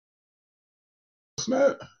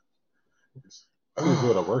Snap. She was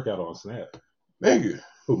doing a workout on Snap. Nigga.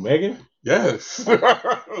 Who, Megan? Yes.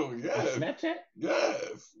 On Yes. Snapchat?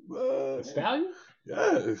 Yes. The Stallion?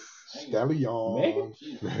 Yes. Stallion. Megan?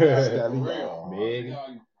 Stallion.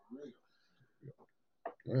 Megan.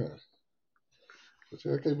 Yeah. But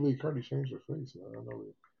yeah, I can't believe Cardi changed her face. Man.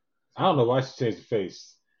 I don't know why she changed her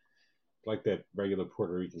face. Like that regular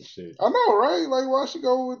Puerto Rican shit. I know, right? Like, why she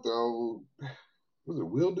go with the old, was it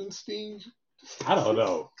Wildenstein? I don't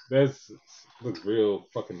know. That's looks real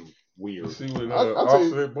fucking weird. You see what I'll tell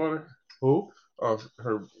you- Offset bought her? Who? Her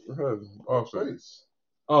Offset. Face.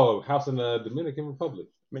 Oh, house in the Dominican Republic.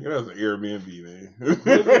 Nigga, that was an Airbnb, man. Oh,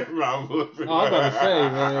 I'm about to say,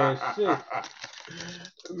 man, shit.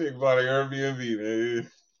 That nigga bought an Airbnb,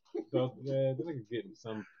 man. So, man, the nigga getting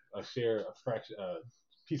a share, a fraction,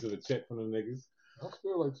 piece of the check from the niggas. I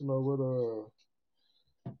still like to know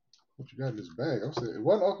what you got in this bag. I'm saying it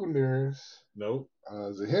wasn't Uncle Nearest. Nope.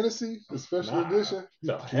 Is it Hennessy, the special edition?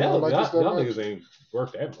 No, You hell, don't like y'all, this that y'all much? niggas ain't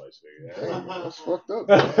worth that much, nigga. Dang, that's fucked up.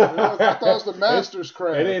 Man. I thought it was the master's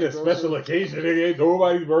craft. It ain't a special occasion, nigga. Ain't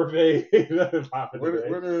nobody's birthday. Ain't nothing popping Where today.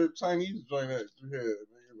 the Chinese joint at?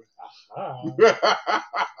 Ah.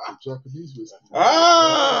 The Japanese whiskey.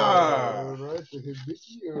 Ah! Right, the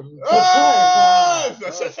Hibiki. Ah!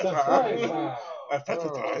 Surprise. I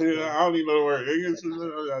don't even know the word.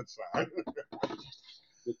 That's fine.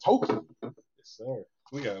 The token. Yes, sir.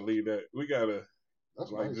 We gotta leave that. We gotta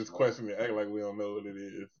That's like nice, just man. question it, act like we don't know what it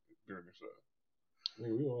is during the show.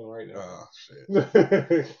 Nigga, we on right now. Oh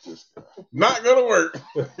shit. Just, Not gonna work.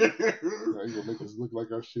 now you gonna make us look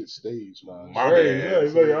like our shit staged, man. My Right, bad. yeah,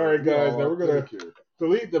 he's like, all right, guys, now we're gonna Thank you.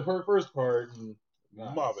 delete the first part. And,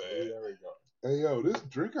 My so bad. there we go. Hey yo, this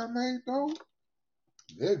drink I made though,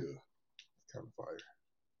 nigga. Kind of fire.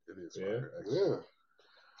 It is Yeah. fire. Actually. Yeah.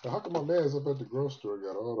 So how come my man's up at the grocery store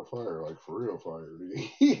got all the fire, like for real fire?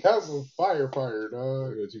 He has some fire, Look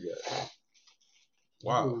dog. what you got.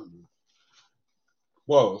 Wow.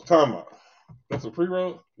 Whoa, time out. That's a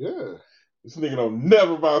pre-roll? Yeah. This nigga don't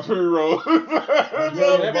never buy pre-roll. Yeah,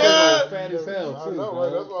 that God. bitch fat as hell, I too, know, dog.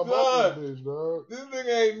 right? That's why I bought this bitch, dog. This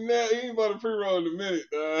nigga he ain't bought a pre-roll in a minute,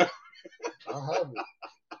 dog. I have it.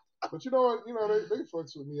 But you know what? You know, they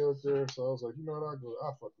fucks with me out there, so I was like, you know what?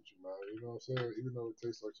 I'll fuck with you, man. You know what I'm saying? Even though it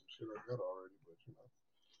tastes like some shit I got already, but you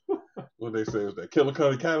know. What they say is that killer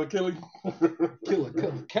Cali. Killer.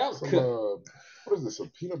 Some, what is this?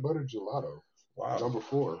 Some peanut butter gelato. Wow. Number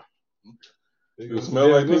 4. Do it smell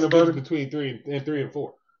like peanut butter? Between 3 and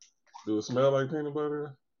 4. Do it smell like peanut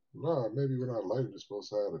butter? Nah, maybe when I light it, it's supposed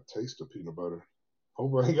to have a taste of peanut butter.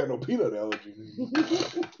 Hope I ain't got no peanut allergy.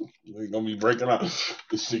 We gonna be breaking out.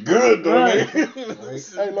 This shit good though, Right. man.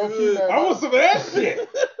 Hey, low key, man. I want some of that shit.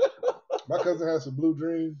 My cousin had some Blue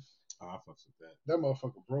Dream. Oh, I fucks with that. That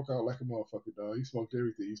motherfucker broke out like a motherfucker, dog. He smoked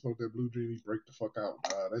everything. He smoked that Blue Dream. He break the fuck out,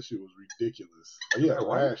 dog. That shit was ridiculous. He had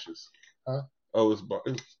rashes. Oh, it's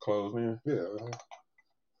closed, man. Yeah.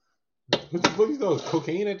 What the fuck is those?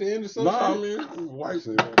 Cocaine at the end or something? Nah, man. White.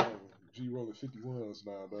 Say, man, G rolling 51s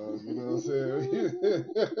now, dog. You know what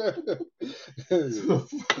I'm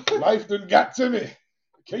saying? Life done got to me.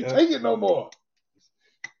 Can't take it no more.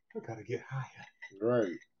 I gotta get higher.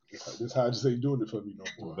 Right. This high just ain't doing it for me no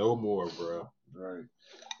more. No more, bro. Right.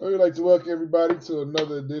 I would like to welcome everybody to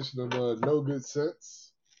another edition of No Good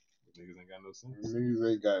Sense. Niggas ain't got no sense.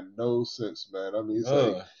 Niggas ain't got no sense, man. I mean, it's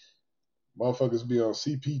like motherfuckers be on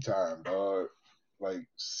CP time, dog. Like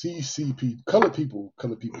CCP, color people's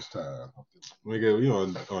time. Nigga, we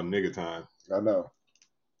on nigga time. I know.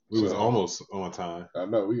 We was almost on time. I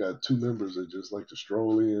know. We got 2 members that just like to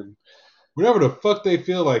stroll in. Whenever the fuck they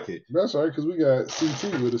feel like it. That's all right, because we got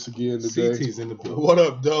CT with us again today. CT's in the building. What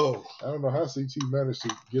up, though? I don't know how CT managed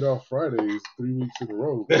to get off Fridays 3 weeks in a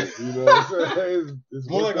row. But, you know what I'm saying? It's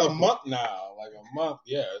More like worked a out. month now. Like a month.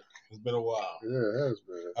 Yeah, it's been a while. Yeah, it has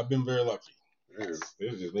been. I've been very lucky. Yeah.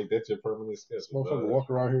 They'll just make that your permanent schedule. Motherfucker walk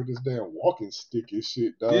around here with this damn walking stick and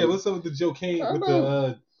shit, dog. Yeah, what's up with the Joe Kane? I With know.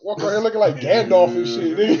 the walk around here looking like Gandalf and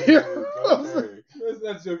shit, nigga. what's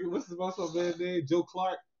that Joe? What's the man name? Joe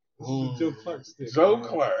Clark. What's the Joe Clark stick? Joe man?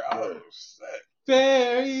 Clark. Oh, shit.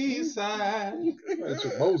 Fairy side. That's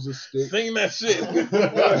your Moses stick. Sing that shit.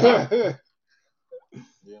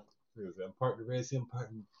 I'm part the Red Sea, I'm part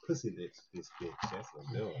pussy this bitch. That's what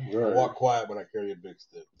I'm doing. I Right. walk quiet, but I carry a big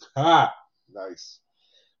stick. Ha! Nice.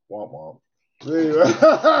 Womp womp. Anyway.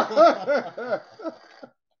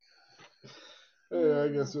 Yeah, I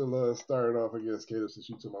guess we'll start off. I guess, Kato, since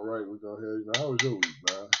you to my right, we'll go ahead. You know, how was your week,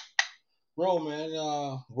 man? Bro,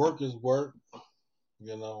 man, work is work.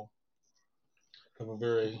 You know, have a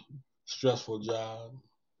very stressful job,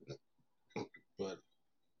 but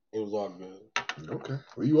it was all good. Okay.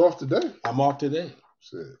 Well, you off today? I'm off today.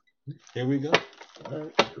 Shit. Here we go. All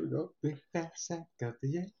right, here we go. God,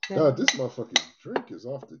 this motherfucking drink is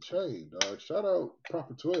off the chain, dog. Shout out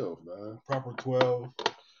Proper 12, man. Proper 12.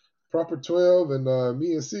 Proper 12, and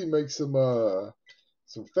me and C make some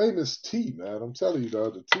famous tea, man. I'm telling you,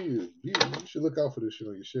 dog, the tea is beautiful. You should look out for this shit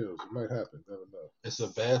on your shelves. It might happen. Never know. It's a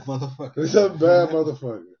bad motherfucker. It's a bad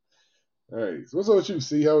motherfucker. All right. So what's up with you,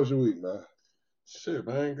 C? How was your week, man? Shit,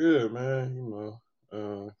 man, good, man. You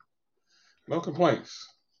know, no complaints.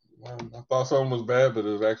 I thought something was bad, but it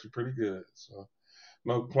was actually pretty good. So,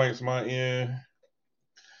 no complaints on my end.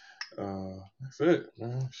 That's it,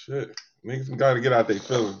 man. Shit, niggas got to get out their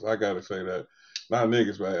feelings. I gotta say that. Not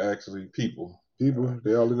niggas, but actually people. People,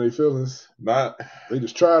 they all in their feelings. They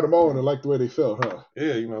just tried them on and liked the way they felt, huh?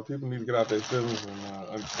 Yeah, you know, people need to get out their feelings and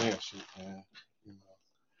understand shit, man. You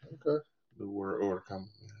know, okay. The word order coming,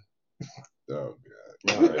 man. Oh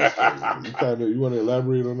God! You want to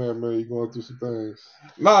elaborate on that, man? You going through some things?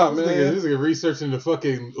 Nah, this man. This nigga researching the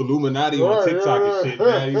fucking Illuminati on TikTok and shit,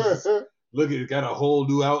 man. He's just got a whole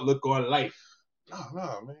new outlook on life.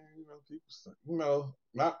 No, man. You know, people. You know,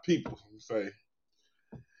 not people. You say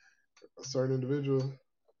a certain individual.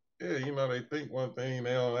 Yeah, you know, they think one thing,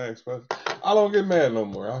 they don't ask questions. I don't get mad no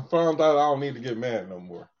more. I found out I don't need to get mad no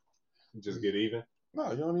more. You just get even. No,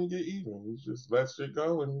 you don't need to get even. You just let shit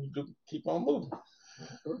go and you just keep on moving.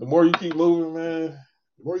 The more you keep moving, man.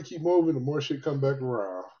 The more you keep moving, the more shit come back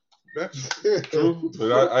around. That's true. But you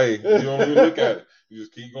don't really look at it. You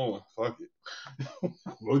just keep going. Fuck it.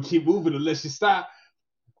 Well, keep moving unless you stop.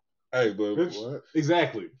 Hey, but what?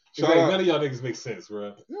 Exactly. None of y'all niggas make sense,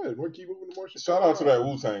 bro. Yeah, the more keep moving, the more shit. Shout out to that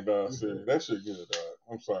Wu-Tang dog. That shit good, dog.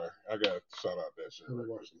 I'm sorry. I got to shout out that shit. I haven't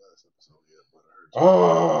watched the last episode yet, but I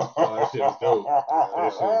heard that shit was dope.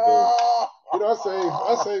 That shit was dope. You know,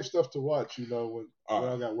 I save stuff to watch, you know, when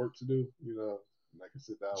I got work to do, you know, and I can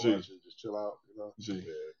sit down, watch it, just chill out, you know. Yeah.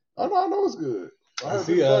 I know it's good. They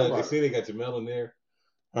say they got Jamel in there.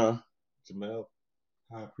 Huh? Jamel.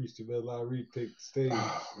 High Priest Jamel Lowry take the stage.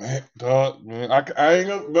 Oh, man, dog, man. I ain't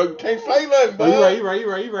gonna, can't say nothing, dog. You right.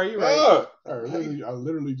 I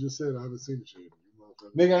literally just said I haven't seen the shit.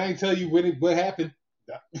 Nigga, I ain't tell you what happened.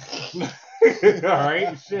 All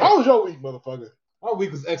right, shit. How was your week, motherfucker? Our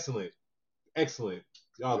week was excellent.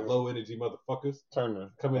 Y'all low energy motherfuckers.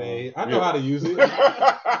 Turner. Coming in. I know how to use it.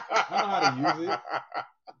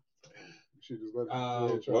 You should just let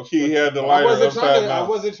it he had the lighter I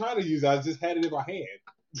wasn't trying to use it. I just had it in my hand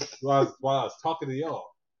while I was talking to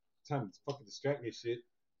y'all. Trying to fucking distract me and shit. It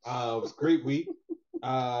was a great week.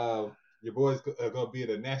 Your boy's gonna be at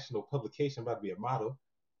a national publication, about to be a model.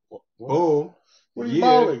 Boom. What are you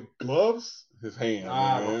modeling? Gloves? His hand.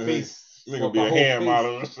 My face. Nigga be a hand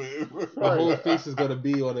model. My whole face is gonna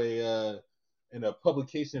be on in a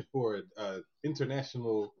publication for an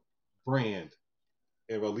international brand.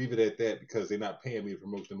 And we'll leave it at that because they're not paying me to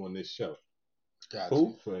promote them on this show. Gotcha.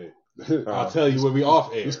 Who? I'll tell you when we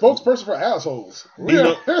off air. The spokesperson for assholes.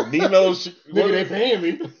 Nino, nigga, they paying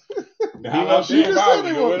me. Nino, she just said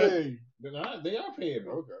they were paying. They are paying me.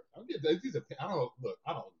 Okay. I don't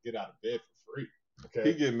get out of bed for free. Okay.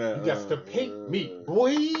 He getting that. You got to pay me, boy.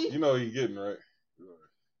 You know he getting, right?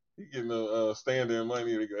 He getting a stand-in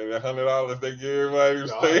money. That $100 they give everybody to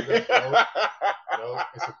stay. No,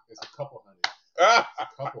 it's a couple hundred.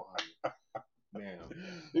 Man,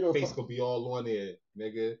 your face gonna be all on there,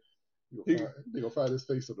 nigga. They gonna find his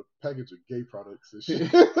face on the package of gay products and shit. He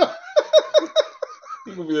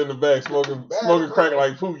gonna be in the back smoking crack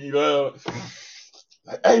like Pookie.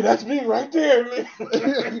 Hey, that's me right there, man.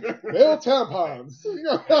 Male tampons.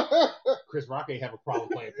 Chris Rock ain't have a problem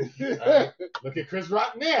playing Pookie. Right? Look at Chris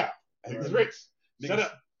Rock now. He's rich. Shut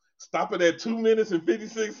up. Stop it at 2 minutes and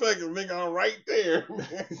 56 seconds, nigga. I'm right there.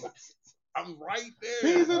 I'm right there.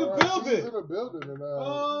 He's in the building. He's in the building.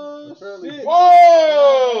 And, shit.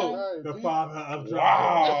 Whoa! The father of drama.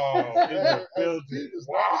 Wow. In the building. He does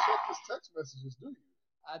not check his text messages, do you?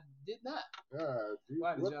 I did not.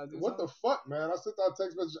 Why did y'all do what the something? fuck, man? I sent out a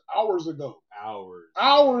text message hours ago.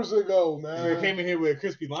 Hours ago, man. He came in here with a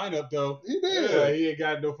crispy lineup, though. He did. Yeah, he ain't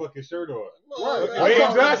got no fucking shirt on.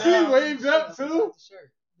 Right. Waves up, too.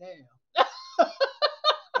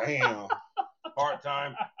 Damn. Part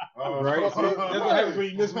time. Right? See, that's what happens when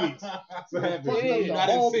you miss weeks. That's what happens. You're not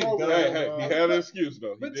in sync, though. Hey, he had an excuse,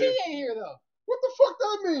 though. But T ain't here, though. What the fuck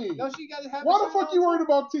that mean? No, she got to have. Why the fuck you worried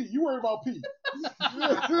about T? You worried about P.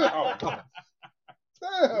 Oh, damn.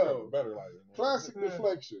 Better like it. Classic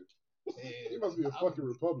deflection. He must be a fucking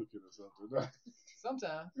Republican or something.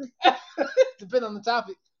 Sometimes. Depending on the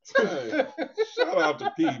topic. Hey, shout out to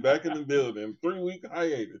P back in the building. 3-week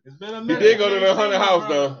hiatus. It's been a He minute. did go to the 100 house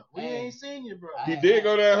though. We ain't ain't seen you, bro. He did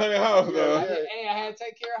go to that 100 house, though. Hey, I had to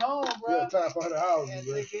take care of home, bro. Yeah, time for 100 I houses, had to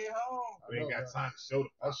bro. take care of home. We ain't got time to show the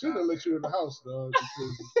I fuck should have out, let you in the house, dog,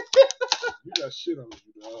 because you got shit on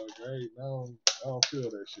you, dog. I don't feel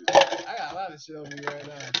that shit. I got a lot of shit on me right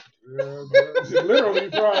now. Yeah, bro. Literally,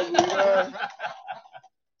 probably, dog.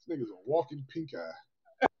 This nigga's a walking pink eye.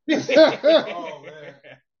 Oh, man.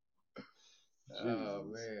 Oh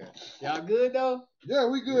man, y'all good though? Yeah,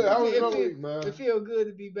 we good. How was It your feel- week, man? It feel good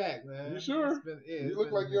to be back, man. You sure? It's been- yeah, You it's look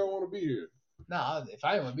been- like you don't want to be here. Nah, if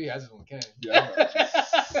I didn't want to be here, I just want to come. Yeah,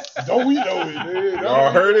 I know. Don't we know it, man?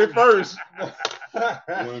 Y'all heard it first.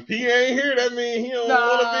 When P ain't here, that means he don't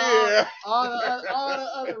want to be here. all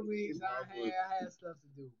the other weeks, I had stuff to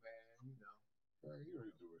do, man. You know, Man, you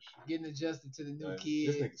ain't doing shit. getting adjusted to the new Man, kid.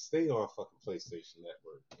 This nigga stay on fucking PlayStation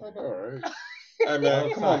Network. I know, right? Hey,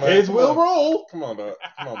 man, come on, man. Heads Come will on. roll. Come on, dog.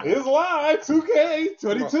 Come on, man. It's live.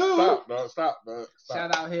 2K22. Stop, dog. Stop, dog. Stop.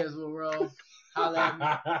 Shout out Heads Will Roll. Holla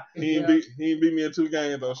at me. He ain't beat me in 2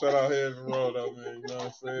 games, though. Shout out Heads and Roll, though, man. You know what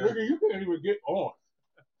I'm saying? Nigga, you can't even get on.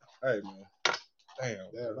 Hey, man. Damn.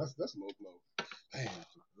 Yeah, that's low blow. Damn.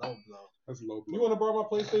 Low blow. That's low blow. You want to borrow my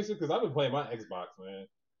PlayStation? Because I've been playing my Xbox, man.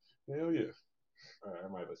 Hell yeah. All right, I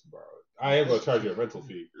might let you borrow it. I am going to charge you a rental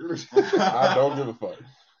fee. I don't give a fuck.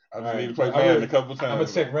 I just need to play I'm Madden gonna- a couple times. I'm going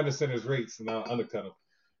to check Render Center's rates and I'll undercut them.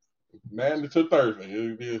 Madden to Thursday.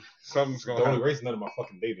 It'll be something's Don't gonna only happen. raise none of my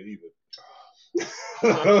fucking data either.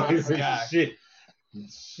 I don't even God.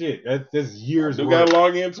 shit. There's years You worth. gotta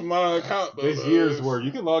log into my account. Though, There's years worth.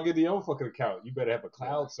 You can log into your own fucking account. You better have a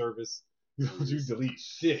cloud service. You delete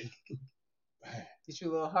shit. Get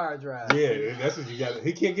you a little hard drive. Yeah, that's what you got.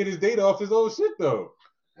 He can't get his data off his old shit though.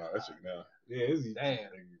 Nah, that shit now. Yeah, it's Damn.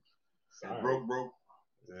 sorry. Broke.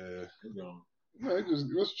 Yeah. Man,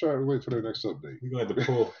 let's try to wait for the next update. We're gonna have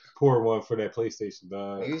to pour one for that PlayStation,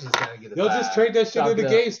 dog. Niggas just trying to get a Yo, five. just trade that shit Chalk into it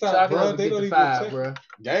up. GameStop, Chalk it bro. up They and don't get even the five, check. bro.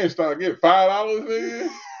 GameStop get $5,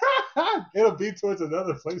 nigga. It'll be towards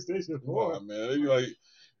another PlayStation Come 4. on, man. They be like,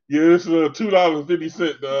 yeah, this is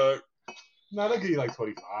 $2.50, dog. No, they'll give you like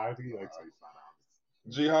 25. They'll give you like $25.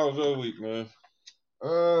 G, how was your week, man?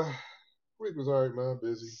 Week was alright, man.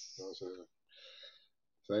 Busy. You know what I'm saying?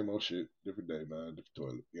 Same old shit. Different day, man. Different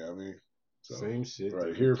toilet. You know what I mean? So, Same shit.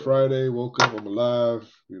 right here Friday, woke up, I'm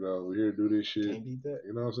alive. You know, we're here to do this shit. Can't beat that.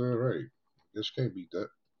 You know what I'm saying? Right. Guess you can't beat that.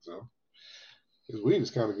 So this week is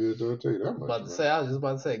kind of good, though. I'll tell you that much. I was just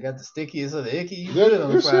about to say, got the stickiest or the icky. You Yeah, good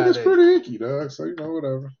on this shit is Friday. pretty icky, dog. So you know,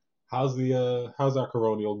 whatever. How's our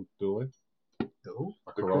Coronial doing? Who?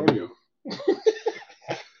 Our The Coronial.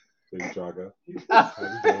 Big Drago.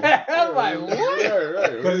 I'm like, what?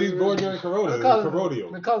 Right. Because he's born during Corona. We call him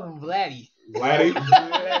Coronial. Vladdy. Vladdy.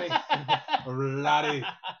 Vladdy. Vladdy.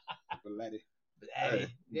 Vlad,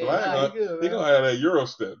 Yeah, nah, he good, He man. gonna have that Euro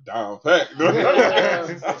step down pat. Yeah.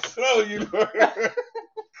 I'm telling you.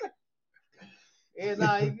 Yeah,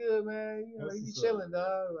 nah, he good, man. You know, That's he be what's chilling,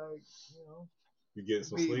 dog. Like, you know, You getting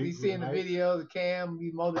some be sleep? seeing the tonight? videos, the cam,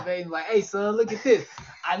 be motivating, like, hey, son, look at this.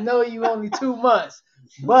 I know you only 2 months,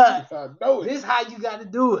 but I know it. this how you got to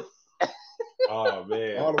do it. Oh,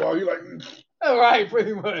 man. All the while you like, All right,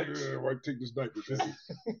 pretty much. yeah, why take this diaper? Daddy?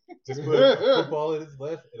 Just put a football in his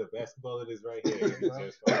left and a basketball in his right hand.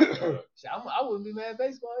 Just Shit, I wouldn't be mad at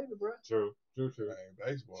baseball either, bro. True. Man,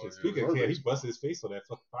 baseball. Shit, yeah. speaking of, he busted his face on that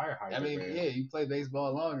fucking fire I hydrant, mean, man. yeah, you play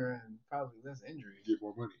baseball longer and probably less injuries. Get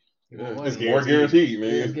more money. You know, Yeah, money. it's more guaranteed, man.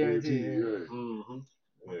 It's guaranteed. Yeah. Right. Mm-hmm.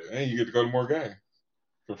 Yeah. And you get to go to more games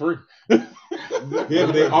for free. Yeah, but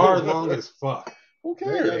they are long as fuck. Who Yeah,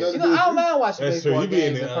 cares? You know, I don't mind watching That's true. baseball You be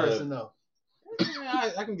in games in the, person though.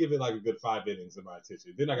 I can give it like a good 5 innings of my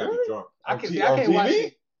attention. Then I got to be drunk. I On can't TV? watch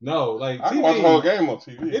it. No, like I TV. can watch the whole game on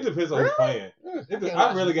TV. It depends on who's playing. Yeah. I can't I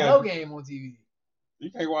watch really no got. game on TV. You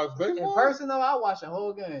can't watch In baseball. person though, I watch a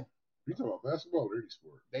whole game. You talking about basketball or any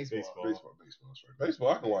sport? Baseball. Baseball. Baseball. That's right. Baseball,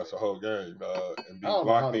 I can watch the whole game, dog, and be I don't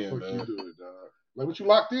know how locked the in, fuck you dog. do it, dog. Like what you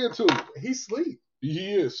locked into? He sleep.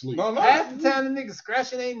 He is sleep. No, no. Half the time the nigga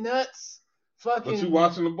scratching they nuts. Fucking. But you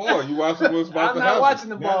watching the ball. You watching what's about I'm to not happen. watching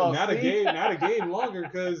the ball. Not a see? game longer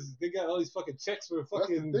because they got all these fucking checks for That's the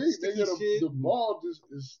fucking thing. sticky Nigga, shit. the ball just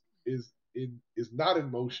is not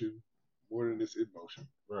in motion more than it's in motion.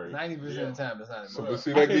 Right. 90% of the time it's not So, in but motion.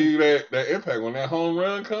 see, that give you that impact when that home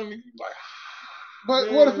run comes. You like,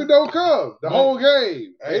 But what if it don't come? The whole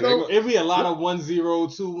game. Hey, They they don't. It'd be a lot of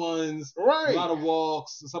 1-0, 2-1s, Right. a lot of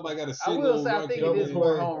walks. Somebody got a I single. will say I run think kill it is in.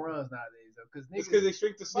 more home runs nowadays though, because It's because they niggas,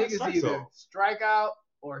 shrink the strike either zone. strike out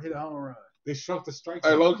or hit a home run. They shrunk the strike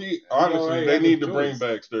hey, zone. Loki, honestly, right, they I'm need to with bring Joyce.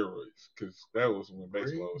 back steroids because that was when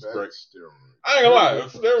baseball was Bring great. back steroids. I ain't gonna lie,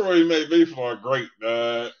 steroids made baseball great,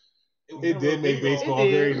 dog. It did make baseball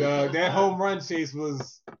It did. great, dog. That home run chase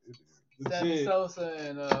was Sammy Legit. Sosa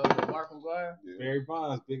and Mark McGuire. Yeah. Barry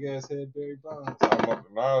Bonds, big ass head Barry Bonds.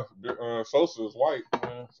 Sosa is white,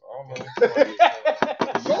 man. So I don't know.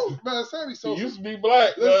 So, man, Sammy He Sosa. used to be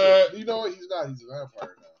black, Listen, you know what? He's not. He's a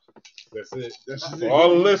vampire now. That's it. That's just For it. all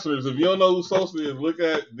the listeners, if you don't know who Sosa is, look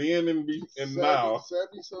at then and now.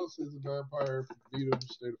 Sammy Sosa is a vampire. Beat him,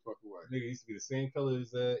 stay the fuck away. Nigga used to be the same color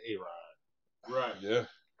as A-Rod. Right. Yeah.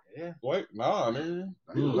 Yeah. Wait, nah, nigga.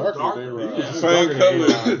 He was Mm. darker than A-Rod. Yeah. Same darker than color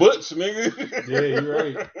as A-Rod. Butch, nigga. Yeah, you're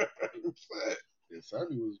right. Yeah,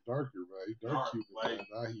 Sammy was darker, man. He dark Dark, Cuban, like-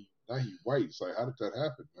 man. Now he white. It's like, how did that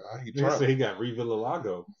happen, man? He Nigga trying. said he got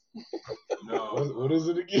Revitiligo. No. What is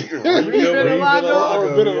it again? Revitiligo.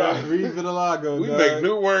 Vitiligo. Revitiligo. We dog. make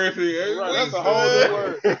new words here. Right, that's a whole new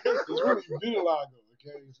word. It's really vitiligo,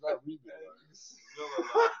 okay? It's not revitiligo.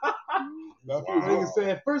 Now, Wow. Nigga said,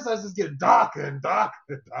 at first I was just getting darker and darker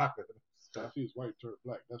and darker. if he was white turned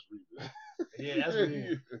black, that's revitiligo. Yeah, that's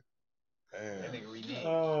weird. Damn. That nigga renamed.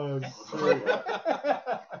 Oh,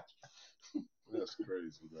 That's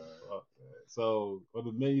crazy, man. So on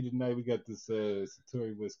the menu tonight we got this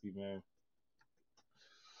Satori whiskey, man.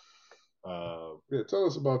 Yeah, tell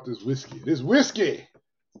us about this whiskey. This whiskey.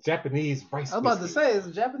 Japanese rice. I was about to whiskey. say it's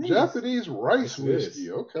Japanese. Japanese rice Yes, it whiskey. is.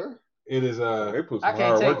 Okay. It is They put some I can't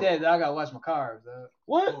hard take work. that. I gotta watch my carbs.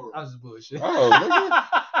 What? I was just bullshit. Oh,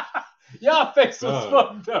 nigga. Y'all face was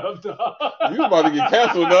Dog. fucked up, dog. You about to get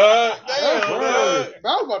canceled, dog. That's Damn, right. dog.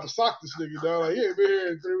 Now I'm about to sock this nigga down. Like, he ain't been here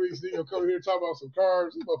in 3 weeks. Nigga come here talking about some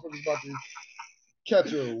carbs. This motherfucker's about to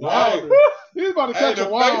catch a wilder. He's about to Hey, catch the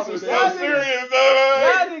a wilder. face is so man. serious, Y'all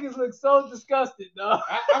dog. niggas look so disgusted, dog.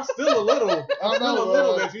 I'm still a little. I'm I still know, a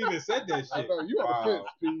little man. that you even said that I shit. know you on Wow. the fence,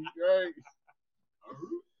 Pete. Right?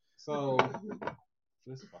 So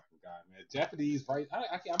this fucking guy, man. Japanese rice.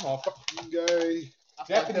 I'm off. Gay. I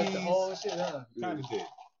fucked up Japanese- the whole shit, huh? Kind of did.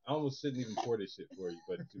 I almost shouldn't even pour this shit for you,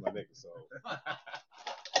 but to my nigga. So,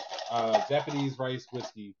 Japanese rice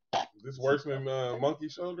whiskey. This worse than monkey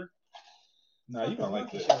shoulder? Nah, you don't like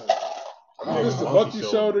this. You missed the monkey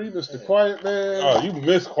shoulder. You missed the quiet man. Oh, you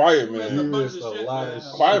missed Quiet Missed Man. a bunch missed of a shit, lot man. of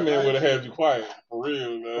shit. Quiet Man would have had you quiet. For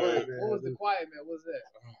real, man. Quiet Man. What was the quiet man? What's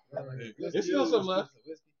that? There's still some left.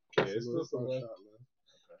 Whiskey? Yeah, it's still some left.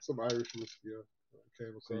 Some Irish whiskey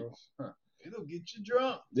came across. It'll get you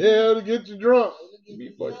drunk. Yeah, to get you drunk. Be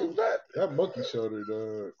fucking fat. That monkey shoulder,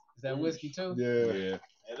 dog. Is that whiskey too? Yeah. Yeah.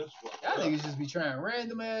 Y'all niggas just be trying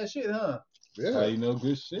random ass shit, huh? That's how Yeah. you know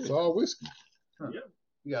good shit. It's all whiskey.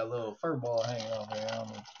 You got a little fur ball hanging off there. I don't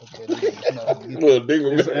know what that is. You know, Little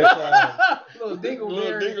dingleberry. little Little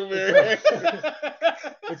dingleberry. dingleberry.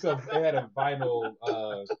 Except it had a vinyl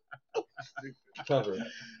cover.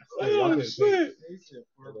 Oh, Y'all couldn't shit.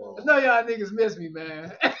 I know y'all niggas miss me,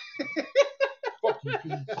 man. Fuck you,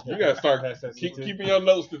 Pete. You gotta start Pass that shit to- keeping your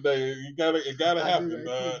notes today. It gotta I happen, do dog.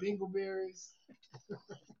 that dingleberries.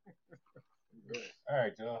 All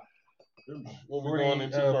right, y'all. What we going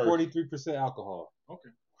into first? 43% alcohol.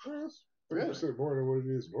 30% more than what it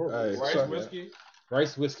is normally. Hey, Rice Sorry. whiskey.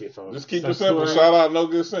 Rice whiskey from. Just keep it Satori. simple. Shout out No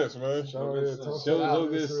Good Sense, man. Shout out, yeah, tell us Show about no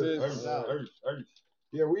good this, sense.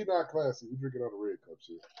 Yeah, we not classy. We drinking on the red cups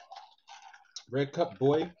here. Red Cup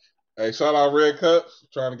boy. Hey, shout out Red Cups.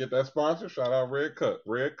 Trying to get that sponsor. Shout out Red Cup.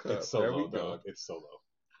 Red Cup. It's There solo, we go. dog. It's solo.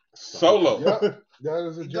 Solo. Yeah, that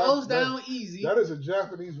is a It goes down easy. That is a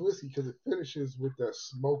Japanese whiskey because it finishes with that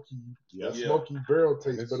smoky, Yes. Yeah. smoky barrel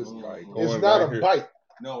taste, It's but it's like it's going not right a here. bite.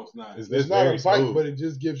 No, it's not. It's It's not very a bite, smooth. but it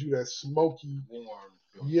just gives you that smoky. Warm.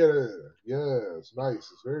 Yeah, it's nice.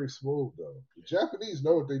 It's very smooth though. The Japanese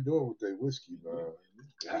know what they're doing with their whiskey, man.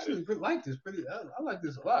 I actually like this. I like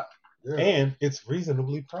this a lot. Yeah, And it's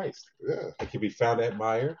reasonably priced. yeah. It can be found at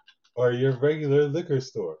Meijer or your regular liquor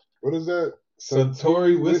store. What is that?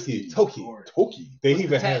 Suntory whiskey. Toki. Toki. They What's,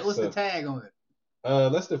 even the, tag, have what's the some, tag on it?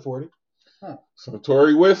 less than 40.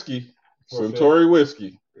 Suntory whiskey. Suntory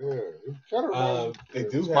whiskey. Yeah, it kind of. They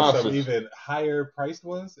do have Sponsors. some even higher priced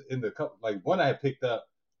ones in the cup. Like one I picked up,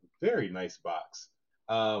 very nice box,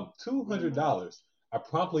 $200. I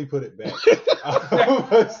promptly put it back.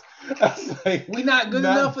 I was like, We not good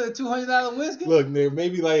enough for the $200 whiskey? look,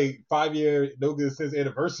 maybe like 5-year No Good Sense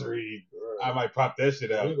anniversary. I might pop that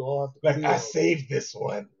shit out. We gonna have to Like see I it. saved this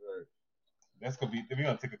one. Right. That's gonna be. We're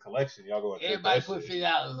gonna take a collection. Y'all go. Everybody put $50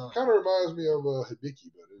 on it. Kind of reminds me of Hibiki,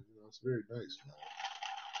 but it's very nice. Man.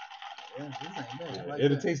 Yeah, this ain't bad. I like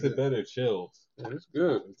It'll that. taste it better chilled. Yeah, it's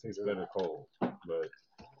good. It tastes better cold, but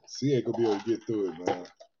See, ain't gonna be able to get through it, man.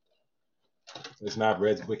 it's not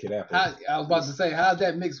Red's Wicked Apple. I was about to say, how's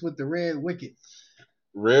that mixed with the red wicked?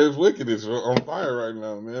 Red's Wicked is on fire right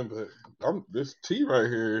now, man. But this tea right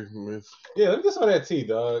here, miss. Yeah, let me get some of that tea,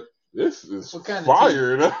 dog. This is What kind of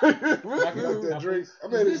fire. You like that drink? I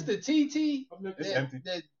made Is this it. the TT It's that, empty.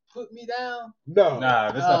 that put me down? No,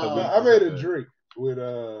 Nah, that's not the Oh. weed. I That's made not a the- drink with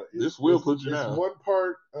This will put you it's down. one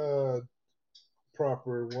part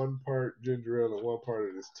proper, one part ginger ale, and one part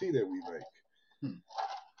of this tea that we make.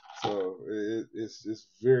 So it's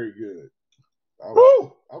very good.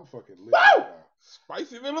 Woo! I'm fucking lit Woo! right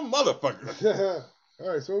Spicy than a motherfucker. now.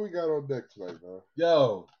 All right, so what we got on deck tonight, man?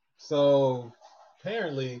 Yo, so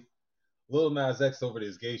apparently Lil Nas X over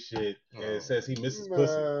this gay shit and it says he misses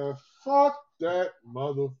pussy. Man, fuck that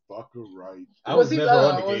motherfucker right. I was never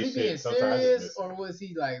on the was gay he being shit. Sometimes I just serious miss or it. was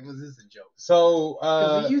he like, was this a joke? So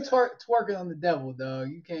Because when you twerking on the devil, dog,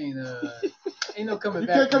 you can't. Ain't no coming You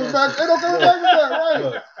back. can't from come that back. shit. Ain't no coming back from that, right?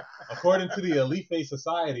 look, according to the Alife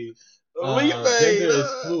Society, Alife, gender is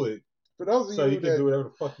fluid, For those of so you you can that, do whatever the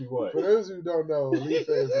fuck you want. for those who don't know, Alife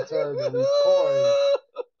is a term that we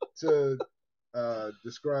coined to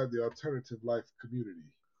describe the alternative life community.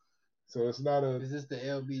 So it's not a Is this the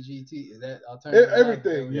LBGT? Is that alternative?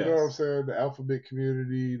 everything. life? You know what I'm saying? The alphabet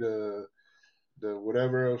community, the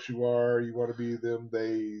whatever else you are, you want to be them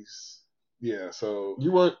days. Yeah. So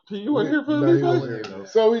You weren't here for no, he Alife? wasn't here.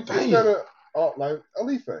 So we instead of alt life,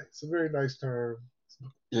 Alife. It's a very nice term.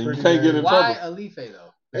 And you Pretty can't get nice. in Why trouble. Alife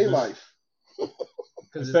though? A life.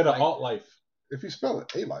 Because Instead of alt life. If you spell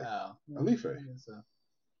it, A life. Oh, Alife. so.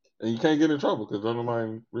 And you can't get in trouble because none of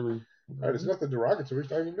mine really. All right, it's nothing derogatory.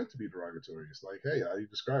 It's not even meant to be derogatory. It's like, hey, how you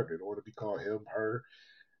described it. I don't want to be called him, her.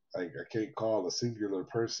 Like, I can't call a singular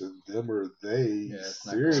person them or they. Yeah, that's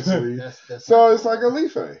not Seriously. That's So not it's cool. like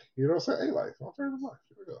Alife. You know what I'm saying? A life. Alternative life.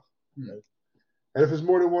 Here we go. Hmm. And if it's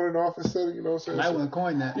more than one in the office setting, you know what I'm Might saying? want to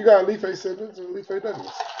coin that. You got Alife Simmons and Alife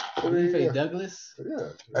Douglas. So there you Alife go. Douglas. Yeah.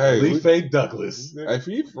 Hey, Alife Douglas. If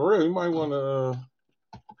you for real, you might want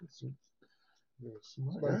to.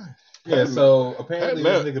 Yeah, so apparently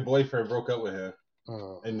Hey, his nigga boyfriend broke up with him.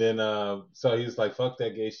 And then so he was like, fuck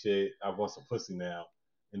that gay shit. I want some pussy now.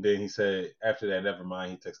 And then he said, after that, never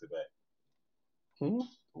mind, he texted back.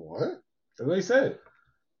 What? That's what he said.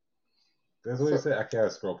 That's what he said. I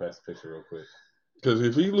can't scroll past the picture real quick. Because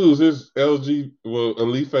if he lose his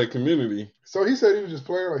Alife community, So he said he was just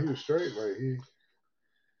playing like he was straight. Like he.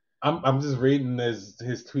 I'm just reading his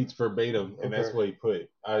tweets verbatim, and that's Okay. what he put.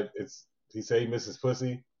 He said he misses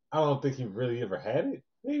pussy. I don't think he really ever had it.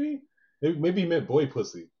 Maybe he meant boy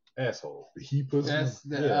pussy. Asshole. The he pussy. That's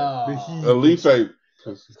the. Yeah. The he. Alife.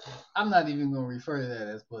 I'm not even gonna refer to that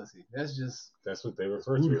as pussy. That's just That's what they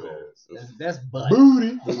refer to it as. that's butt.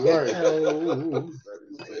 Booty. Right.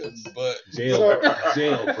 But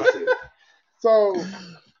Jail pussy. So,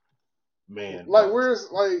 Man. like, where's,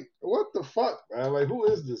 like, what the fuck, man? Like, who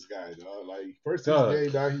is this guy, dog? Like, first he's Dog. gay,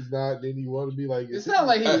 now he's not, then he want to be like... It sounded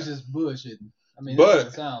like he was just bullshitting. I mean, But that's what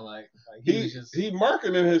it sounded like. Like he was just. he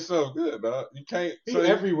marketing himself good, dog. You can't. He say-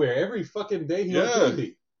 everywhere. Every fucking day he on Yeah.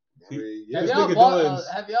 TV. I mean, Have this y'all nigga bought? doing-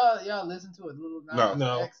 Have y'all listened to a little?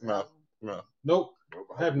 No, X no. album? No. Nope.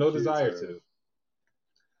 I have no Kids desire have. to.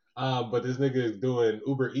 But this nigga is doing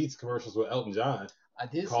Uber Eats commercials with Elton John, I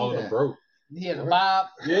did see calling him that. broke. He had a What? bob.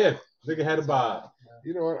 Yeah, nigga had a bob.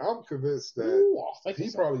 You know what? I'm convinced that he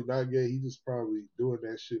probably not gay. He just probably doing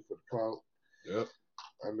that shit for the clout. Yep.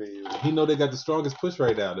 I mean, He know they got the strongest push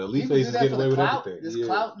right now. The Elite People Face do is that getting for away the with clout. everything. This Yeah.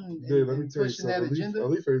 clout and, dude, let me and tell you pushing that something. agenda.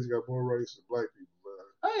 Alifa's got more rights than black people, man.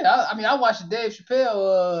 Oh yeah, I mean, I watched Dave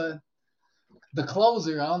Chappelle, The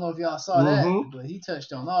Closer. I don't know if y'all saw that, Mhm. but he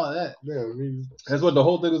touched on all that. Yeah, I mean, That's what the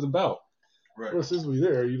whole thing was about. well, since we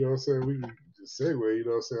there, you know what I'm saying? We can just segue, you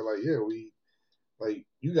know what I'm saying? Like, yeah,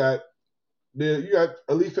 you got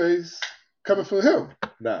Alifa's coming for him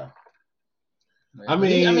now. I But I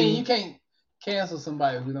mean- mean, you can't cancel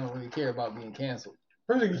somebody who don't really care about being canceled.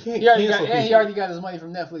 First, you can't He already cancel got, and he people. already got his money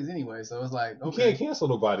from Netflix anyway, so it's like You okay. can't cancel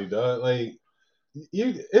nobody, dog. Like,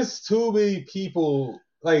 it's too many people.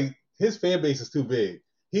 Like, his fan base is too big.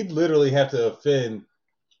 He'd literally have to offend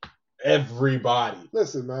everybody.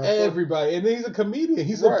 Listen, man. Everybody. And he's a comedian.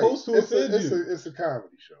 He's Right. supposed to offend you. It's a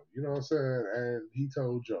comedy show, you know what I'm saying? And he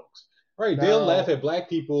told jokes. Right. Now- They'll laugh at black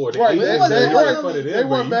people or the Right, Asians. it wasn't- They'll it make wasn't fun of only- them, They but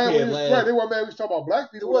weren't you mad when can't we laugh. right, they weren't mad we was talking about black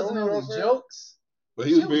It people. wasn't though, you know only what I'm saying? jokes. But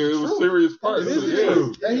he was Shit was being, it was true. serious part. It of is it, yeah.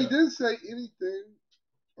 true. And he didn't say anything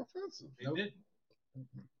offensive. He did.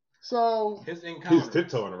 So His He's encounter,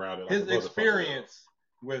 tiptoeing around it. Like his a motherfucker. experience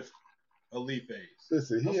with Alife.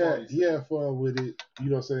 listen, That's all he had fun with it. You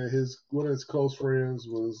know what I'm saying? One of his close friends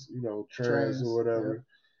was, trans or whatever.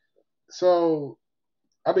 So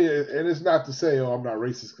I mean, and it's not to say, oh, I'm not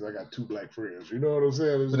racist because I got two black friends. You know what I'm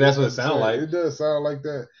saying? But that's what it not to sound say. like. It does sound like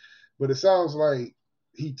that. But it sounds like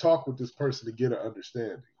he talked with this person to get an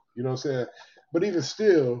understanding. You know what I'm saying? But even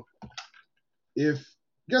still, if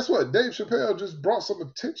guess what? Dave Chappelle just brought some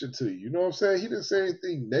attention to you. You know what I'm saying? He didn't say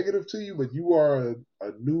anything negative to you, but you are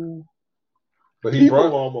a new But he people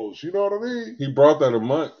brought almost. You know what I mean? he brought that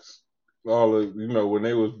amongst all of when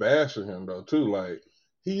they was bashing him though too. Like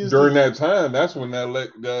He used during that time, that's when that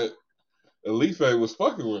Alife was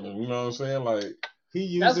fucking with him. You know what I'm saying? Like he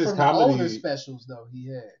used That's his from the older comedy, specials though he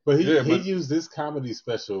had. but he Yeah, but- used this comedy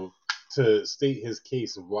special to state his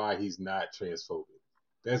case of why he's not transphobic.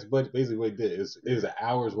 That's basically what he did. It was an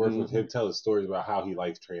hour's worth of him telling stories about how he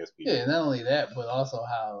likes trans people. Yeah, not only that, but also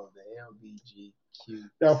how the LBGQ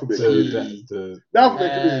The alphabet So community. the The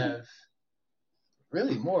alphabet community. have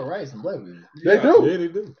really more rights than black people. They do. Yeah, they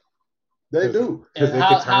do. They do. Because And they how-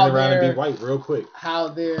 can how turn around and they're- be white real quick. How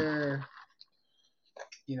they're,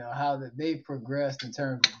 how that they've progressed in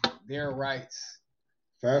terms of their rights.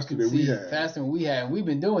 Faster You can than we see have. faster than we have. And we've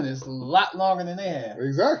been doing this a lot longer than they have.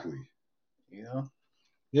 Exactly. You know?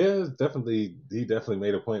 Yeah, he definitely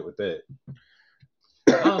made a point with that.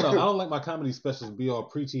 I don't know. I don't like my comedy specials be all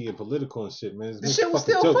preachy and political and shit, man. The shit was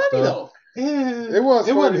still funny though. Yeah, It was.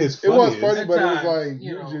 It funny. wasn't his It was funniest. funny, but it was At like times,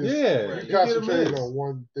 you you know. just Yeah, you you get a concentrated mix. on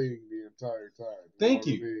one thing the entire time. Thank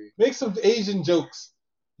know you. what I mean? Make some Asian jokes.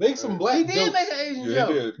 Make some black He did jokes. make an Asian yeah, joke.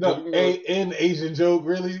 he did. No, an Asian joke,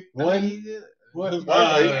 really? I One? mean, he did. What? His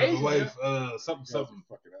wife ain't Asian. Wife, something, Guy's something.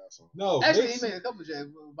 a fucking asshole. No, Actually, make he some- made a couple jokes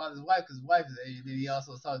about his wife because his wife is Asian. Then he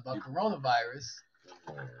also talked about coronavirus,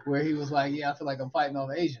 where he was like, "Yeah, I feel like I'm fighting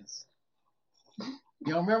over Asians."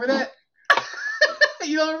 You don't remember that?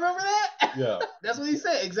 You don't remember that? yeah. That's what he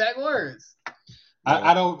said. Exact words.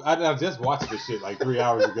 I don't. I just watched this shit like 3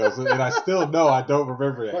 hours ago, and I still know I don't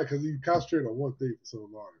remember that. Right, because you concentrate on one thing for so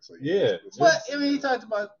long. So Yeah. But I mean, he talked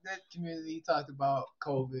about that community. He talked about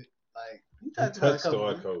COVID. Like he He talked about touched a couple.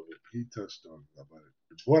 on COVID. He touched on it. But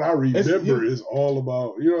what I remember is all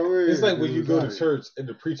about, you know what I mean? It's like when It you was go to like- church and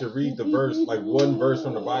the preacher reads the verse, like one verse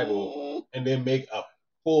from the Bible, and then make a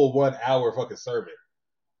full 1 hour fucking sermon.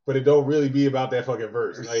 But it don't really be about that fucking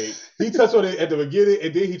verse. Like he touched on it at the beginning,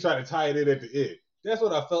 and then he tried to tie it in at the end. That's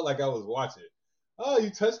what I felt like I was watching. Oh,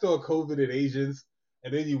 you touched on COVID and Asians,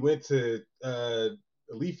 and then you went to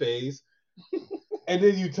Alife's, and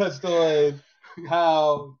then you touched on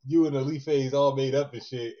how you and Alife's all made up and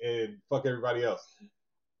shit, and fuck everybody else.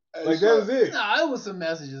 Like that was it. No, it was some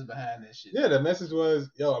messages behind that shit. Yeah, the message was,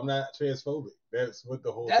 "Yo, I'm not transphobic." That's what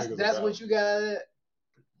the whole thing was That's about. what you got.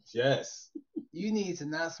 Yes. You need to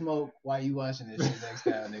not smoke while you watching this shit next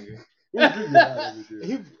time, nigga. We'll figure it out this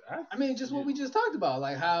year. I mean, just what we just talked about,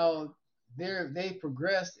 like how they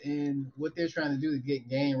progressed in what they're trying to do to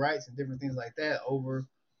gain rights and different things like that over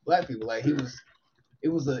black people. Like it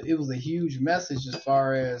was a huge message as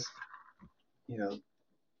far as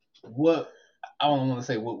what I don't want to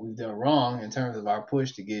say what we've done wrong in terms of our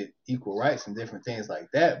push to get equal rights and different things like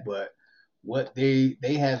that, but what they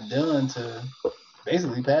have done to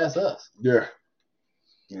basically pass us. Yeah.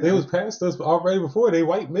 They was past us already before. They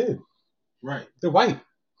white men. Right. They're white.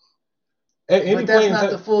 At any But that's point, not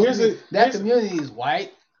the full community. That here's- community is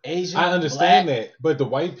white, Asian. I understand black. that, but the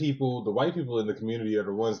white people in the community are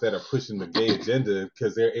the ones that are pushing the gay agenda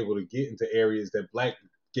because they're able to get into areas that black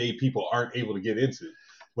gay people aren't able to get into.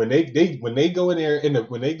 When they go in there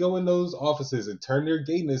when they go in those offices and turn their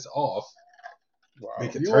gayness off, Wow. they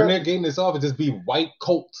can You turn wanna- their gayness off and just be white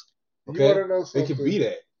cult. You Okay, wanna know they something? can be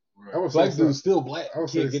that. I would say Black something- dude's still black. I would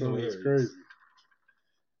say Can't get no something that's areas. crazy.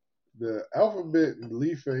 The alphabet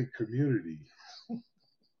Leaf community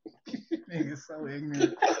Niggas so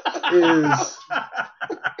ignorant.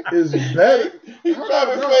 is better. He's Hold trying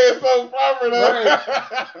on, to no. say it so proper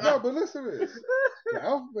though. No, but listen to this. The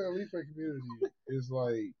alphabet Leaf community is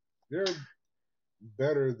like they're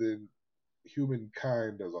better than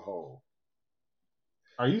humankind as a whole.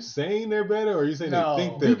 Are you saying they're better, or are you saying No. they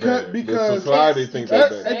think they're Because- better? because- The society thinks Yes.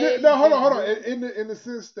 they're And better. then- no, hold on. In the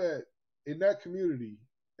sense that in that community,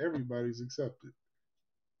 everybody's accepted.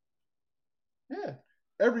 Yeah.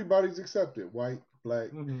 Everybody's accepted. White,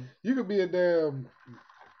 black. Mhm. You could be a damn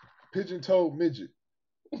pigeon-toed midget,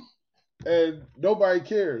 and nobody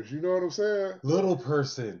cares. You know what I'm saying? Little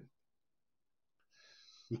person.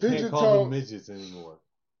 We can't Pigeon call toe- them midgets anymore.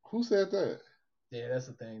 Who said that? Yeah, that's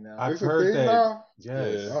the thing now. I've It's a heard thing that. now?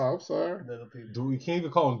 Yes. Yeah. Oh, I'm sorry. Little people. We can't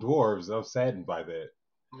even call them dwarves. I'm saddened by that.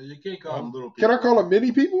 You can't call them little people. Can I call them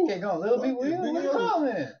mini people? Can't call little people. You don't Nigga. call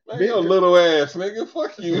them. Man, you a little ass nigga.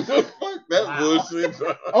 Fuck you. Fuck that Wow. bullshit.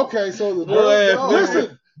 Okay, so the Little ass nigga.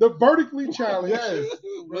 listen, the vertically challenged.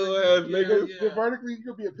 Little ass The, nigga. the vertically, you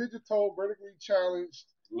could be a pigeon-toed, vertically challenged,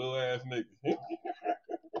 Little ass nigga.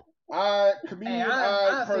 comedian, Hey,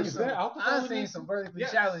 eyed I seen person. some. That alcohol I in seen this? some vertically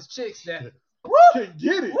Yes. challenged chicks that. Can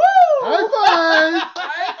get it. Woo! High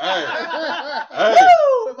five. Hey.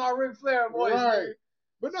 Woo! my Ric Flair voice. Right. Nigga.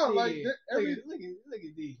 But no, like Shit. every look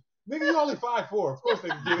at D. Nigga, you only 5'4". Of course they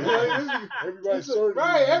can get it. everybody's short.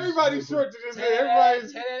 Right, everybody's short to this man. Tear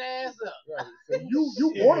Everybody's that ass up. Right. So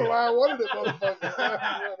you borderline one of them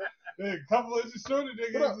motherfuckers. a couple inches shorter,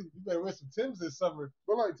 nigga. You better wear some Timbs this summer.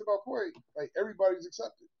 But like to my point, like everybody's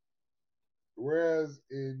accepted. Whereas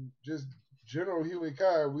in just general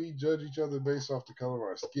humankind, we judge each other based off the color of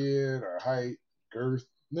our skin, our height, girth.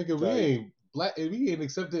 Nigga, we ain't black. We ain't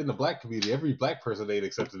accepted in the black community. Every black person ain't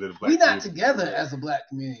accepted in the black We community. not together as a black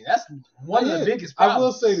community. That's one of the biggest I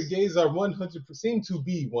problems. will say the gays are 100%, seem to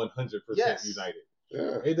be 100% Yes. united.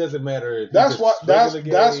 Yeah. It doesn't matter if That's you're why just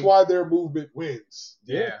regular that's gay. why their movement wins.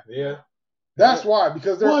 Yeah. That's why,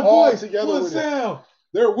 because they're One all voice, together one with sound. it.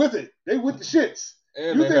 They're with it. They with the shits.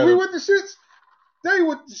 And You they think had we a, with the shits? They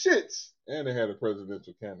with the shits. and they had a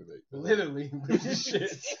presidential candidate. Literally.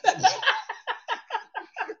 Shit.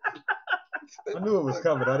 I knew it was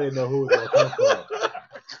coming. I didn't know who it was going to come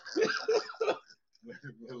from.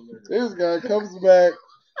 This guy comes back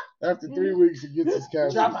after 3 weeks and gets his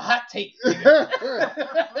couch. Drop a hot take.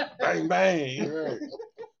 Bang bang. Right.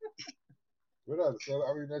 But no, so,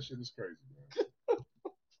 I mean, that shit is crazy,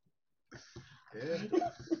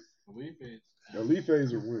 man. The Leafs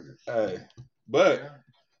are winning. Hey, but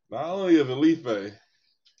not only is Leaf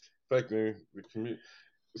affecting the community,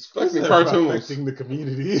 it's affecting cartoons. Affecting the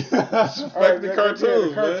community. It's All right, affecting man, cartoons, the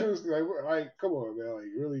man. cartoons, like, come on, man. Like,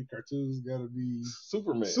 really, cartoons gotta be.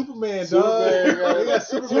 Superman. Superman, Superman, dog. They got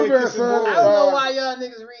Superman, kissing son. boys. I don't know why y'all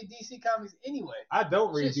niggas read DC comics anyway. I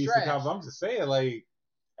don't read Shit's DC trash. comics. I'm just saying, like,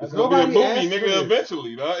 It's gonna be a nobody asked movie, for nigga. this.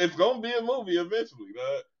 Eventually, dog. It's gonna be a movie eventually,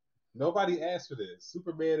 dog. Nobody asked for this.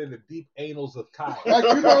 Superman in the deep anals of Kai. Like,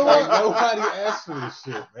 you know Like, what? nobody asked for this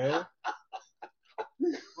shit, man.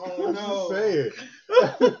 Oh I'm no.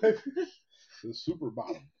 just saying. The super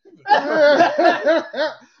bottom.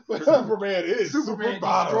 But Superman is Superman super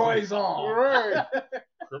bottom. destroys all. Right.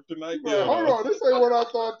 Kryptonite. Bro, hold on. This ain't what I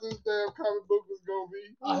thought this damn comic book was gonna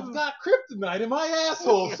be. I've got kryptonite in my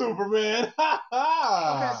asshole, Superman.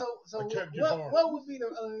 Okay, so I kept you what, hard. what would be the?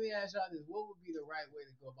 Let me ask y'all this: what would be the right way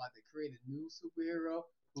to go about to create a new superhero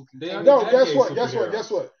who can? They take- already No, had guess gay what? superheroes.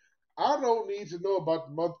 Guess what? I don't need to know about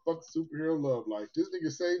the motherfucking superhero love. Like, this nigga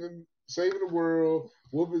saving the world,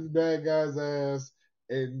 whooping bad guy's ass,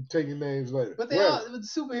 and taking names later. But the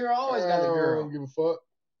superhero always got a I don't girl. give a fuck.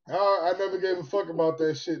 I never gave a fuck about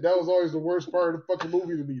that shit. That was always the worst part of the fucking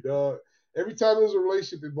movie to me, dog. Every time there's a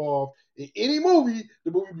relationship involved in any movie,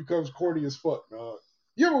 the movie becomes corny as fuck, dog.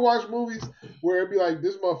 You ever watch movies where it'd be like,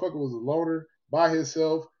 this motherfucker was a loner by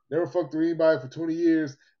himself, never fucked with anybody for 20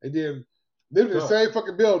 years, and then lived in the same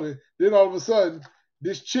fucking building. Then all of a sudden,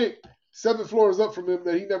 this chick 7 floors up from him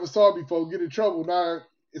that he never saw before get in trouble. Now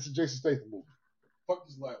it's a Jason Statham movie. Fuck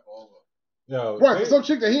his life all up. Yo, Right, for some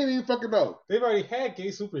chick that he didn't even fucking know. they've already had gay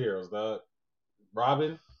superheroes, dog.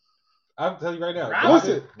 Robin. I'm telling you right now. Robin?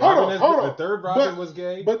 Listen, hold on. The third Robin But- was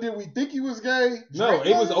gay. But did we think he was gay? No, Drake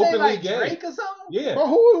it was wasn't? openly like gay. Drake or something? Yeah, But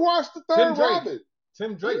who watched the Tim third Drake. Robin? Tim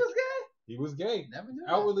He Drake. was gay. He was gay. Never knew.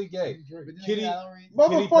 Outwardly gay. That. But then Kitty- again, I don't read.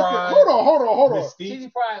 Motherfucker, Pride. hold on. Mystique. Kitty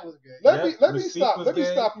Pryde was good. Let me Mystique stop. was Let me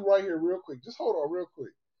gay. stop you right here real quick. Just hold on real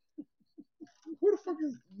quick. Who the fuck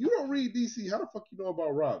is you? Don't read DC. How the fuck you know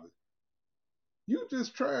about Robin? You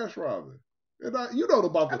just trash Robin. And you know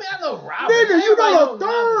about the I mean, I know Robin. nigga. You Everybody know knows the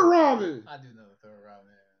third Robin. I do know the third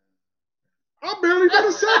Robin. I barely know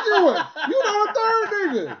the second one. You know the third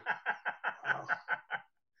nigga.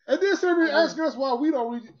 And then somebody asking us why we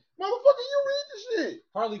don't read it. Motherfucker, you read the shit.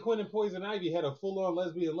 Harley Quinn and Poison Ivy had a full-on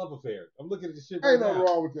lesbian love affair. I'm looking at this shit right Ain't now. nothing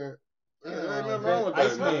wrong with that. Ain't nothing wrong with that.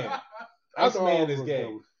 Iceman. man. I know Iceman all is those gay.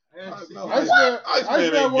 things. No, Iceman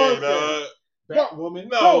Iceman ain't was gay, gay. dog.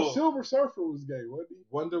 Batwoman. No. No, Silver Surfer was gay, wasn't he?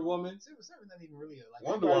 Wonder Woman. Silver Surfer not even really like.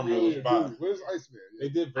 Wonder Not Woman really was a bi. dude. Where's Iceman? They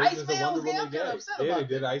did versions Iceman of was Wonder gay? I'm Woman kinda gay. upset Yeah, about they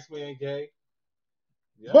did that. Iceman gay.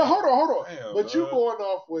 Yeah. But hold on. Damn, But you dog. going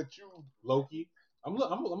off what you Loki. I'm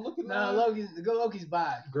looking. Nah, Loki's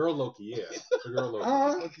bi. Girl Loki. Yeah, the girl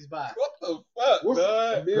Loki. Loki's bi. What the fuck, What's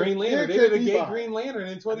dog? men- Green Lantern. men They can't did a be gay bi. Green Lantern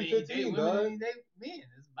in 2015, dog. They men.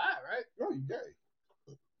 It's bi, right? No, you gay.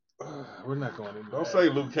 We're not going into Don't that. say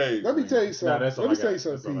Luke Cage. Let me nigga. tell you Nah, something. that's all Let I me got. tell you That's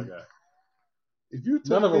all I something. got. If you took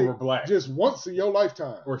None of them were dick black just once in your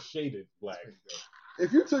lifetime, or shaded black.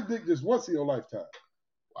 if you took dick just once in your lifetime,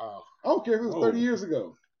 Wow. I don't care if it was Whoa. 30 years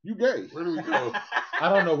ago, you gay. Where do we go? I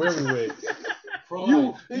don't know where we went.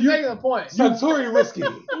 You He's making a point. Suntory whiskey.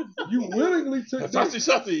 you willingly took dick. Shotty,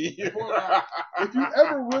 shotty. If you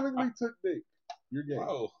ever willingly took dick, you're gay.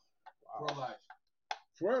 Wow. For life.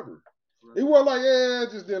 Forever. It wasn't like,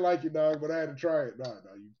 I just didn't like it, dog, but I had to try it. No,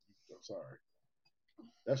 I'm sorry.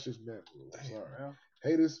 That's just men rule. I'm sorry.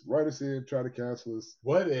 hate us, write us in, try to cancel us.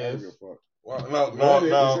 What I don't if? give a fuck. Well, What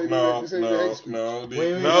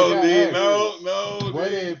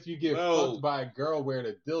What if you get no. fucked by a girl wearing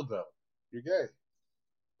a dildo, You're gay.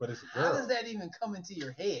 but it's a How girl? does that even come into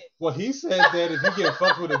your head? Well, he said that if you get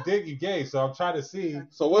fucked with a dick, you gay. So I'm trying to see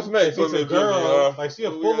So what's next? if it's a girl, like she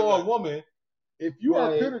a full on woman. If you are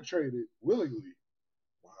Like- penetrated willingly,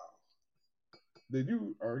 then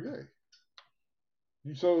you are gay.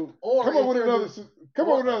 So Or come if on with you're another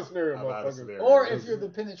the- scenario, I'm out of motherfucker. scenario. Or if you're the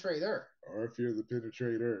penetrator, Or if you're the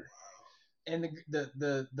penetrator. and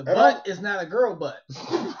the And butt is not a girl butt.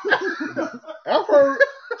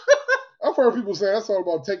 I've heard people say that's all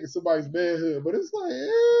about taking somebody's manhood, but it's like,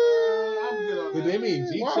 I'm good on Did they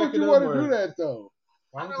mean G why would checking you them want to or- do that though?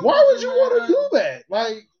 I know Why would you want to do that? that?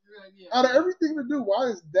 Like, out of everything to do, why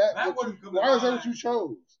is that? That wouldn't come to Why is that mind. what you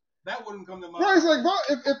chose? That wouldn't come to mind. Right, it's like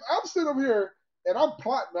if I'm sitting up here and I'm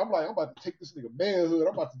plotting, I'm like, I'm about to take this nigga manhood.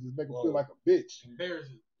 I'm about to just make him feel like a bitch.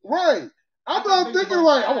 Embarrassing. Right. I'm I not think thinking about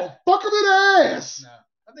like that. I'm gonna fuck him in the ass. No.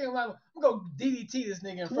 I think I'm gonna DDT this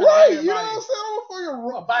nigga in front Right. of You know everybody. what I'm saying? I'm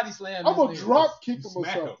I'm gonna body slam. gonna this nigga. drop kick him or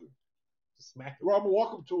Smack him. something. Smack him. Or I'm gonna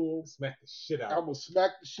walk him to him. Smack the shit out. I'm gonna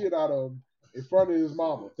smack the shit out of him in front of his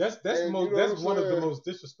mama. That's And most, you know that's what I'm one of the saying? most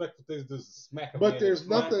disrespectful things to smack a But man there's in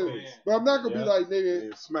the nothing. face. But I'm not gonna Yeah. be like, nigga,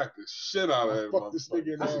 Yeah, smack the shit out of that fuck this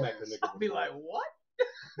nigga in I the smacked the ass. nigga. I'll be like, what?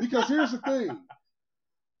 Because here's the thing.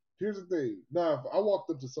 Here's the thing. Now, if I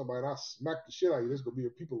walked up to somebody and I smacked the shit out of you, there's gonna be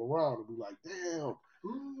people around and be like, damn.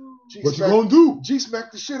 G What you smacked- gonna do? G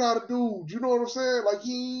smacked the shit out of dude. You know what I'm saying? Like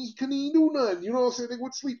he couldn't even do nothing. You know what I'm saying? They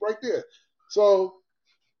went to sleep right there. So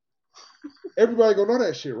everybody gonna know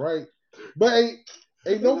that shit, right? But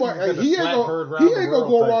ain't nobody. Got the He ain't slap gonna. heard He round the ain't gonna world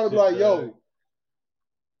go type around and be like, shit,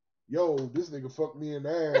 yo, this nigga fucked me in the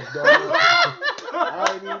ass, dog.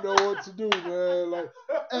 I ain't even know what to do, man. Like,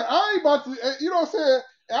 and I ain't about to. You know what I'm saying?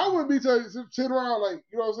 And I wouldn't be sitting around like,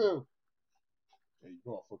 you know what I'm saying? Hey, you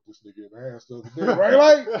know I fucked this nigga in the ass the other day, right?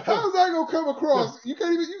 Like, how's that gonna come across? You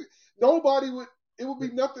can't even. Nobody would. It would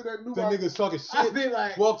be nothing that The nobody. nigga's talking I'd shit. be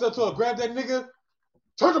like, Walks up to her, grab that nigga,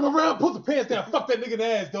 turn him around, pull the pants down, fuck that nigga in the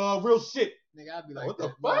ass, dog. Real shit. nigga, I'd be like, What the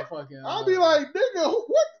that fuck? motherfucking, I'll be like, nigga,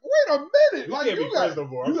 what? Wait a minute. We Like, can't be you friends gotta, no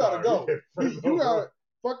more. you I'm gotta sorry. go. We can't be friends You no gotta more.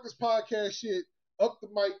 fuck this podcast shit. Up the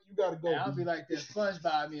mic. You gotta go. and I'll be like that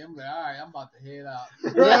SpongeBob me. I'm like, all right, I'm about to head out.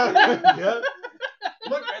 Yeah.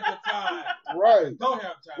 Look at the time. Right. Don't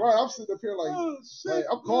have time. Right. I'm sitting up here like, like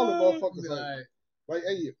I'm calling I'll motherfuckers be like, like,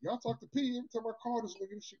 hey, y'all talk to P. Every time I call this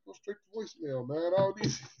nigga, this shit goes straight to voicemail, man. All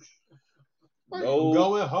these. No.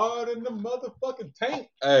 Going hard in the motherfucking tank.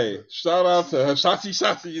 Hey, shout out to Shotty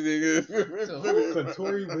nigga. So who-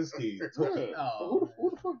 Centauri whiskey. Yeah. Oh,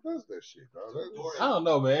 Who the fuck does that shit, dog? I don't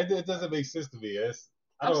know, man. It doesn't make sense to me.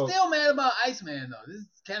 I'm still mad about Iceman though. This is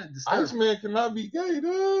kind of disturbing. Iceman cannot be gay,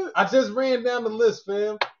 dude. I just ran down the list,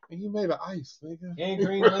 fam. And you made an ice, nigga. And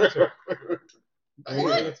Green Lantern. Green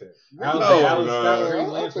What? Lantern. No, Alan no. Scott, I Green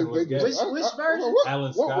don't Lantern think was they gay. just- Which I- version?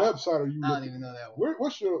 Alan What Scott. website are you I don't looking even know that at? one.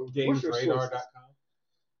 What's your sources? GamesRadar.com.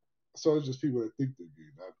 So it's just people that think they're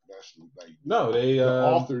gay, not actually like No, they the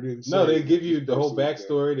author didn't say no, they it, give you just the whole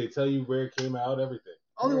basically that. backstory. They tell you where it came out, everything.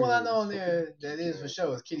 Only one I know on It's there fucking that is for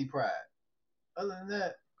sure is Kitty Pryde. Other than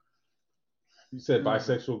that, You said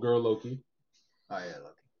bisexual girl Loki. oh yeah,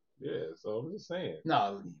 Loki. Yeah, so I'm just saying.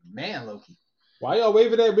 No, man, Loki. Why y'all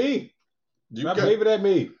waving at me? You Stop got waving at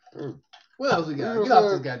me. What else we got? You know Get what off I'm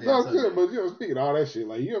this saying? goddamn No, subject. good, but you know, speaking of all that shit,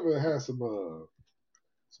 like you ever had some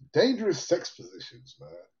dangerous sex positions, man?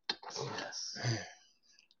 Yes.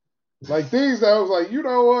 Like things that I was like, you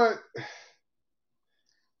know what?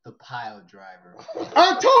 The pile driver.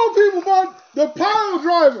 I told people about the pile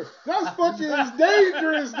driver. That's fucking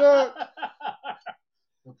dangerous, dog.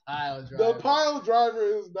 The pile driver. The pile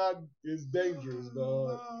driver is dangerous,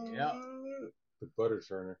 dog. Yep. The butter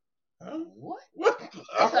churner. Huh? What? What?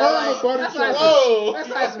 That's heard like, of butter that's like churner. Whoa. that's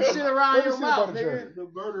like some shit around Let me your see mouth, butter nigga. churner. The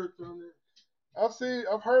murder from it.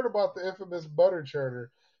 I've heard about the infamous butter churner.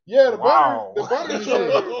 Yeah, the Wow. butter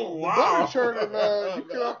churner. Wow. The butter churner, man. You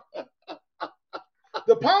can,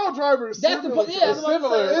 the pile driver is That's the similar. yeah, to, that's what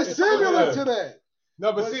I'm saying. it's similar Yeah. to that.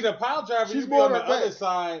 No, but But see, the pile driver, she's you be on more the her other back.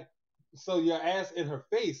 side, so your ass in her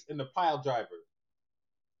face in the pile driver.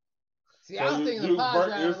 See, So I was you- thinking you the pile burnt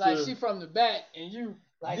driver your like shit. she from the back and you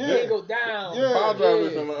like Yeah. dangle down. Yeah. Pile driver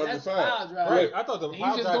is on the other that's side. pile driver. Right? I thought the And pile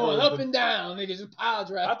you just driver going was up the, and down, nigga, just pile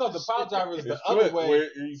driver. I thought the pile driver was the It's other flip, way. where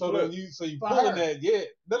you So flip. then you For pulling her. that, yeah.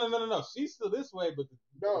 No. She's still this way, but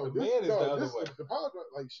No, the this, man is no, the other this, way. the pile driver,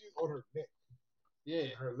 like she's on her neck, Yeah.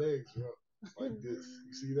 her legs are up. like this.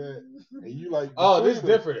 You see that? And you like Oh, this between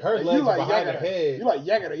them, different. Her and legs you like are behind her yakata. head. You like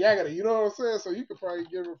yakata. You know what I'm saying? So you could probably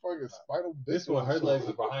give her fucking spinal bifida. This one, her or legs are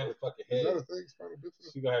something. behind the fucking Is that head. a thing? Spinal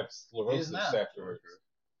bifida? She gonna have It is sclerosis now. afterwards.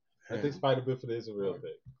 I think spinal bifida is a real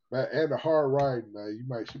thing. Man, and the hard riding,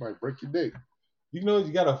 man. She might break your dick. You know,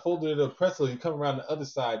 you got to fold it in a pretzel. You come around the other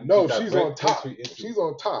side. You No, get she's direct on top. entry into- She's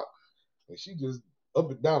on top, and she just up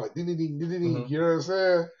and down like ding ding ding ding ding. Mhm. You know what I'm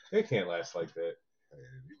saying? It can't last like that.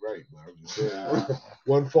 Man, you're right, man. I'm just saying.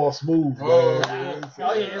 One false move, man.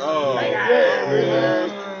 Oh, yeah. Oh.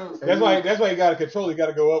 Yeah. That's why you got to control. You got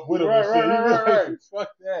to go up with him. Right, and shit. right, You right, like, right. Fuck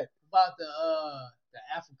that. About the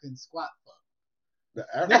African squat fuck. The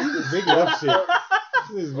Niggas African just making up shit.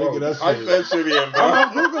 Just making up Type shit. that shit in, bro. I'm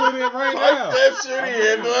Googling it right Type now. that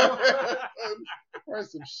shit in, bro. Probably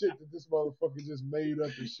some shit that this motherfucker just made up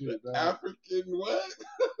and shit. Dog. African what?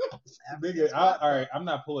 Nigga, all right, I'm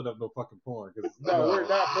not pulling up no fucking porn. Cause, No, we're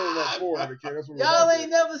not putting that forward again. That's what we're Y'all not ain't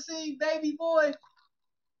never seen Baby Boy,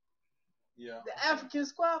 Yeah. the African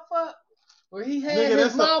squat fuck, where he had Nigga,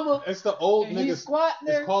 his mama it's the old and nigga. he's squatting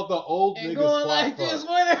there It's called the old and nigga going squat like fuck. this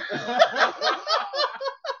with her.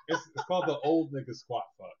 It's called the old nigga squat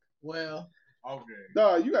fuck. Well, Okay.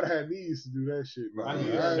 No, you gotta have knees to do that shit, man. I I, need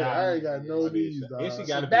ain't, a shot. I ain't got no I need a knees, shot. dog. And she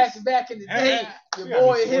gotta be back in the day, She your gotta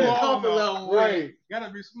boy be hit a small comfort enough. level with Right.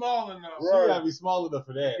 Gotta be small enough. She Right. gotta be small enough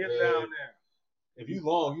for that, Get man. down there. If you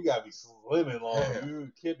long, you gotta be slim and long. Yeah.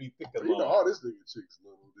 You can't be thick and You know, long. all this nigga chicks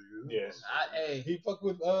little, nigga. Yes. Hey, He fuck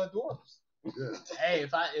with dwarves. Yeah. hey,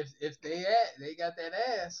 if they got that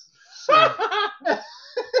ass, shit.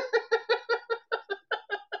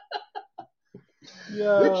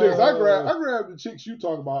 Them chicks, I grab the chicks you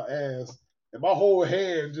talk about ass, and my whole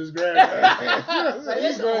hand just grabbed that. Like,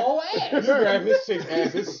 that's the whole You ass. grab his chick's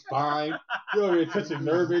ass, his spine. You over here touching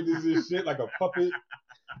nerve endings and shit like a puppet.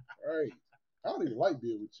 Right. I don't even like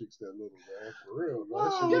being with chicks that little, man. For real, man.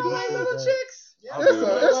 That Whoa. shit You is don't like so little bad. chicks? I'll It's do a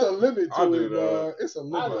that. it's a limit I'll to do it, that. dog. It's a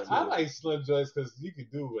limit to I it. like slim joints because you can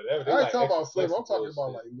do whatever. They I ain't like talking about extra slim. I'm talking flexible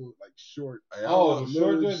about shit. like little, like short. Hey, I Oh, want- the short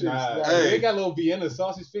little joints? chicks, Nah. like- They Hey. got little Vienna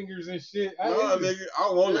sausage fingers and shit. no, nigga,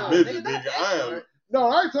 I want Nah, a midget, nigga, not nigga. that I am. short. No,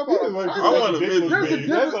 I ain't talking about. I I want a midget. There's a big. difference.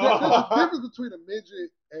 That's There's all. a difference between a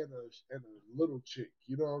midget and a little chick.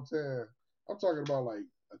 You know what I'm saying? I'm talking about like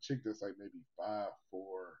a chick that's like maybe 5'4",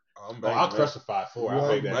 I'm Oh, banging I'll that. crush a 5'4". I'll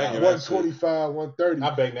bang that banging out. that. 125, 130.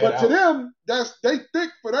 I bang that But out. to them, they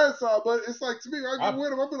thick for that side. But it's like to me, I I- get with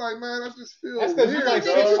them. I be like, man, I just feel That's 'cause you weird. like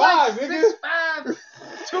dog. 6'5", nigga. 6'5",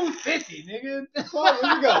 250, nigga. Fuck,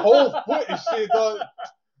 you got a whole foot and shit, dog.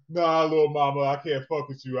 Nah, little mama, I can't fuck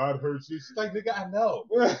with you. I'd hurt you. She's like, nigga, I know.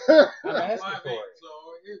 I'm asking 5'8", for it. so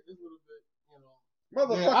it's a little bit, you know.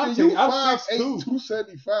 Motherfucker, Yeah, I'm you taking- I'm 5'8", 6'2".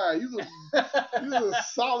 275. You a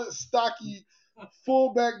solid, stocky,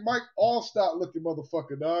 fullback Mike Allstott looking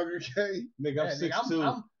motherfucker, dog. Okay. Nigga, I'm Yeah, nigga,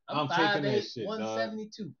 6'2". I'm taking that 5'8", shit, dog.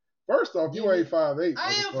 172. First off, you ain't 5'8".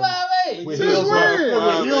 I am motherfucker. 5'8". With Since heels on. when?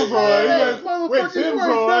 With heels on. Hey, Motherfucker, with you ain't Tim's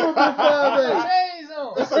never on. been 5'8". Shades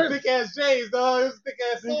on. That's some thick ass J's, dog. It's thick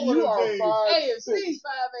ass Nigga, soul you in are them J's. 5'6". Hey, if C's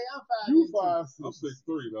 5'8", I'm 5'8". You too. 5'6". I'm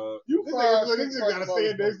 6'3", dog. You This 5'6". nigga gotta like say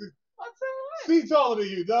it next motherfucker. to I'm saying, C taller than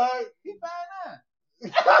you, dog. he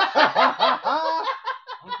 5'9".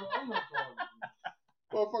 I'm not calling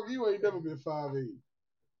you. Motherfucker, you ain't never been 5'8".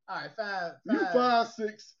 All right, 5'5". You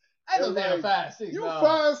 5'6". I ain't no and damn like, 5'6". You no.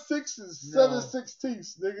 5'6" and No.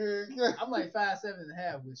 7/16, nigga. I'm like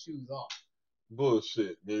 5'7.5" with shoes off.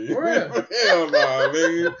 Bullshit, nigga. For real? Hell no,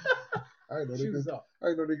 nigga. I ain't know Shoes niggas. off. I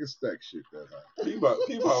ain't know niggas stack shit that high. He about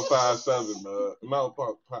 5'7", dog. No,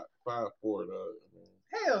 about 5'4", dog.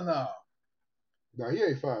 Hell no. Nah, he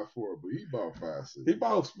ain't 5'4", but he about 5'6". He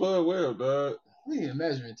about Spud Webb, dog. We need a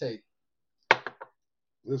measuring tape.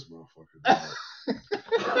 This motherfucker.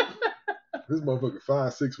 dog. This motherfucker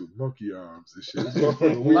 5'6" with monkey arms and shit. This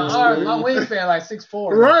motherfucker My wingspan. wingspan like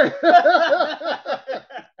 6'4". Right.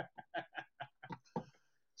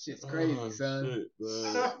 Shit's crazy, Oh, son. Shit,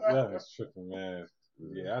 dog. That's tripping, man.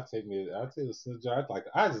 Yeah, I'll take the slim John.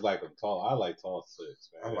 I just like them tall. I like tall slicks,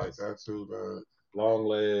 I man. like that too, dog. Long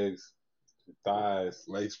legs, thighs.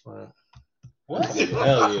 Lace front. What?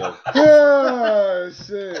 Hell yeah. Yeah,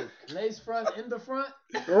 shit. Lace front in the front?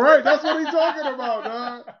 Right, that's what he talking about,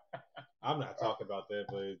 dog. I'm not talking about that,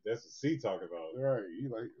 but that's what C talking about. Right, he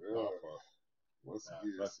like, Oh, fuck. once Nah,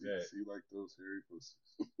 again, fuck see, that. see like those hairy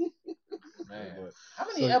pussies. Man. But How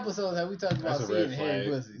many episodes have we talked about that's a seeing red hairy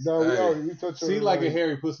flag. pussies? No, Hey. we touched on C it like a already.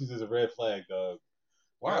 hairy pussies is a red flag, dog.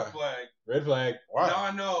 Why? Red flag. Red flag. Why? Now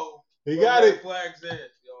I know. He what got red it. flag says.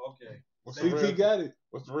 Yo, okay. What's the CT red? got it.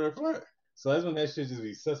 What's the red flag? So that's when that shit just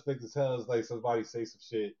be suspect as hell. It's like somebody say some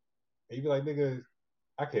shit, and you be like, nigga,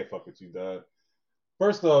 I can't fuck with you, dog.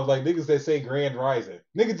 First off, like niggas that say Grand Rising,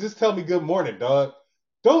 nigga, just tell me good morning, dog.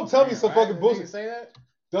 Don't tell me some fucking bullshit, Say that?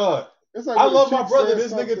 dog. It's like I when a love my chick brother. says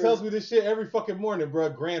This nigga something- tells me this shit every fucking morning, bro.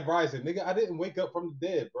 Grand Rising, nigga. I didn't wake up from the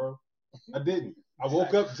dead, bro. I didn't. I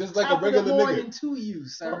woke up just like a Top of regular the morning nigga. to you,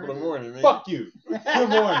 sir. Top of the morning, nigga. Fuck you. Good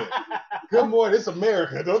morning. Good morning. It's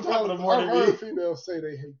America. Don't top of the morning, I've heard me. females say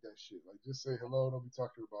they hate that shit. Like, just say hello. Don't be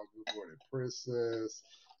talking about good morning, princess,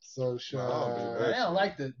 sunshine. No, I don't do that. They don't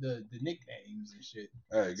like the nicknames and shit.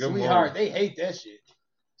 Hey, good Sweetheart, morning. they hate that shit.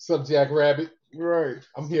 What's up, Jack Rabbit? Right.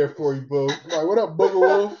 I'm here for you, boo. Like, what up, Booger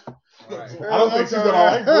Wolf? Right. I don't think she's gonna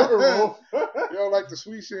like Booger Wolf. You don't like the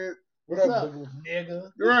sweet shit? What What's up, up, Booger Wolf?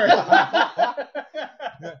 nigga? Right.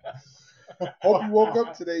 Hope you woke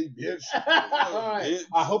up today, bitch. Alright. Bitch.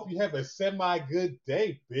 I hope you have a semi-good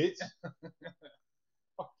day, bitch.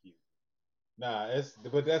 Fuck you. Nah,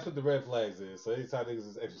 but that's what the red flags is. So anytime niggas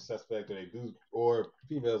is extra suspect or they do, or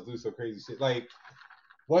females do some crazy shit. Like,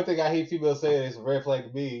 one thing I hate females saying is a red flag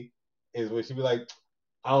to me is when she be like,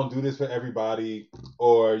 I don't do this for everybody,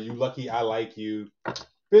 or you lucky I like you.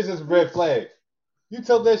 Bitch, that's a red flag. You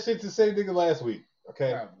told that shit to the same nigga last week,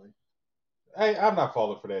 okay? Probably. Hey, I'm not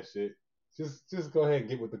falling for that shit. Just go ahead and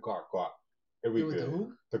get with the gawk. And we Get with good. the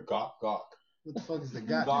who? The gawk. What the fuck is the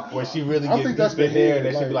god? When she really I gets think that's deep in the there, head,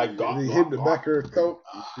 and then she be like, gawk, they gawk, hit the gawk. back of her throat.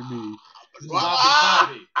 It should be The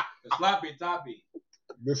sloppy toppy.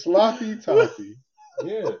 the sloppy toppy.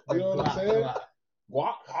 Yeah, you know what I'm saying?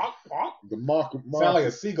 Guac, guac, guac. The mock. Sound like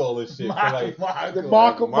a seagull and shit. Mock- Like, mock- the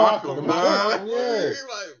mock. Mock 'em, man. Yeah. Like,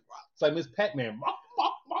 it's like Miss Pac-Man. Mock,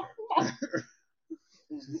 mock, mock, mock.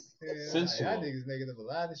 Sensual. Y'all niggas making up a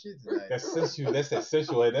lot of shit tonight. That's sensual. That's that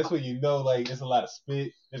sensual. Like, that's when you know, like, there's a lot of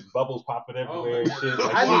spit. There's bubbles popping everywhere and shit.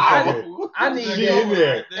 Like, I need she that. in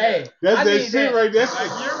there. Hey, That's I that need shit that. right there. Like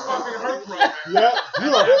you're fucking hurt from it. Yeah,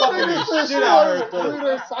 you are fucking the shit out of her throat.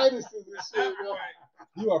 Their sinuses and shit. yo.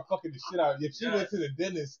 You are fucking the shit out. If she went to the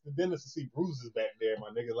dentist to see bruises back there, my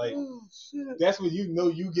nigga, like, that's when you know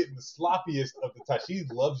you getting the sloppiest of the time. She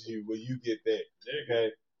loves you when you get that.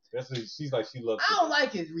 Okay, that's when she's like, she loves I you. don't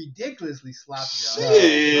like it ridiculously sloppy. Y'all.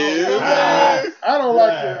 Shit. I don't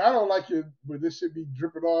like it. I don't like it when this shit be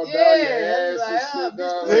dripping all down your ass like, and shit,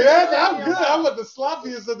 dog. See, I'm good. I'm at the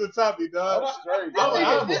sloppiest of the toppy, dog. I'm straight. This I'm- dog.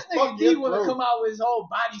 I'm- nigga, this fuck nigga D your want to throat. come out with his whole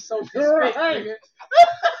body soaked in Right. spit, nigga.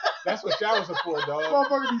 That's what showers are for, dog.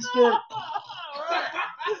 Motherfucker be stored.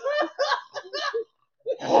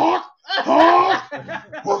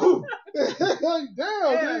 Like, damn,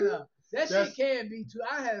 Hell nigga. no. That That's- shit can be too.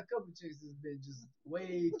 I had a couple chicks that's been just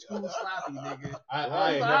way too sloppy, nigga. I ain't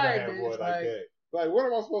Alright, never had bitch, one like like- that. Like, what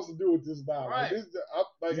am I supposed to do with this now? Right. Like,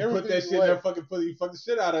 like You put everything that shit in wet. there, fucking put you fuck the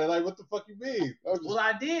shit out of it. Like, what the fuck you mean? I'm just- Well,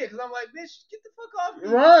 I did because I'm like, bitch, get the fuck off me,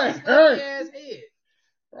 Right, sloppy right. ass head.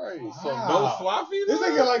 right. So Wow. no sloppy? This dog?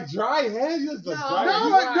 nigga like dry head. You just like No, dry No, head.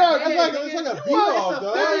 like that. Yeah, It's like nigga. it's like a You beat are- off, it's a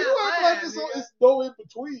dog. Man, fat you act line, like it's nigga. no in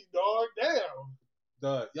between, dog. Damn.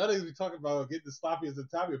 Dog, y'all niggas be talking about getting the sloppy as the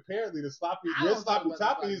toppy. Apparently, the sloppy, I real don't talk sloppy about the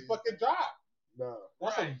toppy is sloppy. fucking dry. No.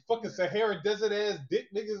 That's Right. some fucking Sahara desert ass dick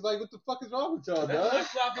niggas. Like, what the fuck is wrong with y'all, That's dog? not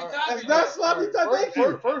sloppy That's toppy. That's not sloppy Right. toppy. Thank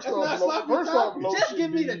you. First That's off, not low- sloppy first off, toppy. low Just shit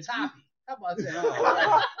give me be- the toppy. How about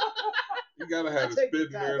that? You gotta have the Take spit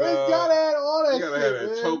in the there, They dog. gotta add all that You gotta shit, have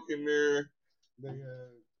that man. choke in there. Nigga.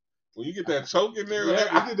 When you get that choke in there,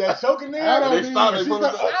 Yeah, you get that choke in there. I don't they need stop. it. They She's put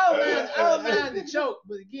not- it I don't mind the choke,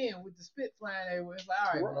 but again, with the spit flying everywhere, it's like, all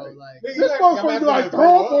right, bro, Right. like. Nigga, This I'm motherfucker asking be like, you to throw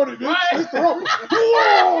grow up on it, bitch. Right. Just throw it.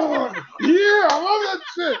 Whoa! Yeah, I love that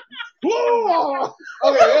shit. Whoa!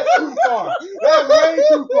 Okay, that's too far. That's way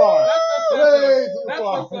too far. Way too That's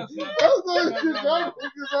far. what's up. That's that shit, No. dog.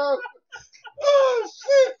 Niggas, Oh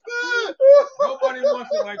shit, man. Nobody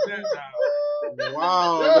wants it like that now.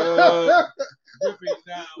 Wow, dog. Dripping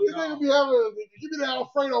down. These No. niggas be having, give me that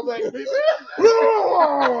Alfredo back, bitch.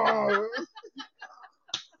 Whoa!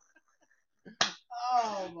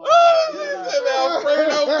 Oh my Oh, god. he said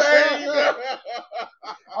Alfredo, baby.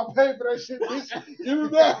 I paid for that shit, bitch. Give me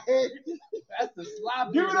that. That's the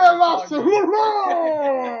sloppy. Give me that lobster.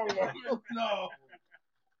 No.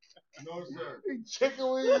 No, sir. Chicken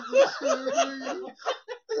wings and shit. nigga.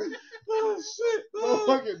 Oh shit, dog.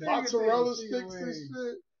 Motherfucking mozzarella Nigga sticks said and chicken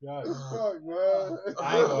shit. God, Fuck, man.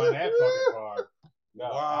 I ain't going that fucking far. No,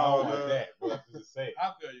 Wow, I don't man. want that. But I'm just saying.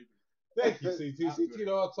 I feel you. Thank you, CT. CT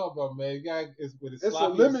know what I'm talking about, man. You got it's with his It's a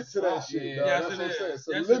sloppy limit as to that slop. shit, Yeah. dog. Yes, That's it what I'm is. saying. It's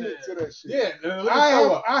a Yes, it limit is. to that shit. Yeah, let me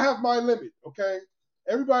show up. I have my limit, okay?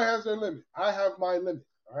 Everybody has their limit. I have my limit,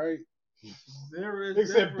 all right? There is. They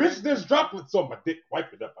said, different- bitch, there's droplets on my dick.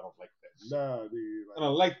 Wipe it up. I don't like that Nah, dude. I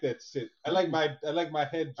don't like that shit. I like my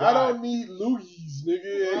head dry. I don't need loogies,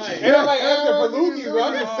 nigga. Right. And I like asking for Nigga, loogies, bro.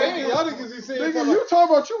 I'm just saying, nigga. y'all niggas be saying. Nigga, you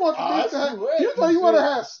talking about you want the Oh, bitch to that's have, wet you and thought you want to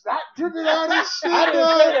shit. have snot dripping out and shit. I didn't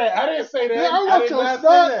dog. say that. I didn't say that. Yeah, I want did your not say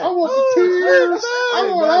snot. that. I want Oh, the tears. I I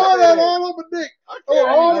did want not all say that that. all over dick. I Oh, can't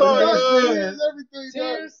all even the know snot, that. tears, everything. dog.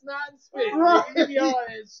 Tears, snot, and spit. Right. Nigga, give me all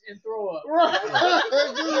that and throw up. Right.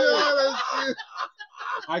 Give me all that shit.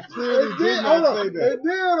 I clearly And did then, not hold say on. that. And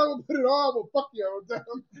then I'm gonna put it all. I'm gonna fuck you all down.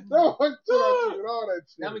 No, I'm gonna with all that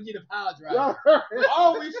Now I'm shit. gonna get a power drive. Right.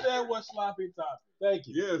 All we said was sloppy toppy. Thank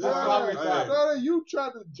you. Yes, That's I- sloppy I- toppy. No, you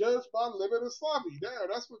tried to judge my limit of sloppy. Damn,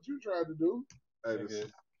 that's what you tried to do. Hey,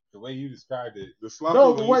 Nigga, the way you described it. the sloppy No,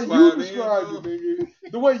 when the way slide you in, described though. it, nigga.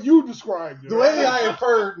 The way you described it. The way I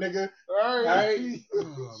inferred, nigga. All right. Alright. Oh,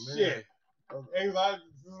 man. Shit. It's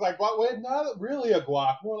like, what? Wait, not really a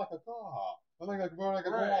guac, more like a guac. More like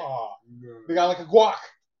a Right. guac. They got like a guac!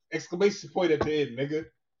 Exclamation point at the end, nigga.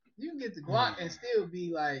 You can get the Glock and still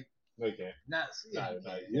be like No, you can't. not. Nah, you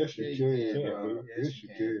nah, can. Yes, you Yeah, can, Yeah, bro. dude. Yes, you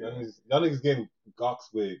can. Y'all niggas getting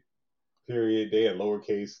guacs with period, they in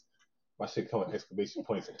lowercase. My shit come with exclamation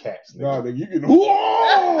points and caps, Nah, nigga. nigga, you can.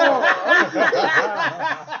 Whoa!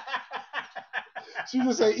 She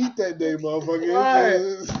just say eat that day,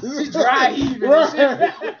 motherfucker. She dry heaving and Right.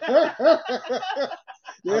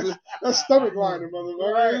 Yeah, that's stomach lining,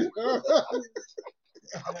 motherfucker.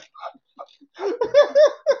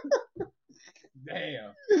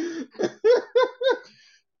 Damn.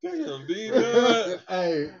 Damn, D.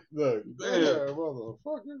 Hey, look. Damn. Yeah,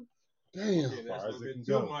 motherfucker. Damn. Yeah, As far that's as a it bit can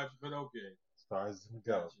too go. much, but okay. As far as it can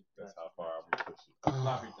go. That's how far I'm gonna push it.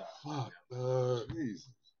 Sloppy toppy. Fuck. Jesus.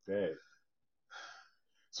 Dang.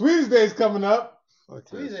 Sweetest Day's coming up. Fuck that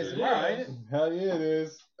Sweetest Day shit. tomorrow, ain't it? Hell yeah, it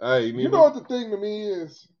is. Hey, You know what the thing to me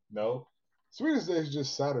is? No. Sweetest Day is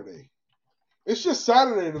just Saturday. It's just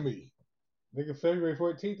Saturday to me. Nigga, February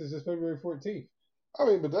 14th is just February 14th. I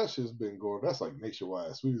mean, but that shit's been going. That's like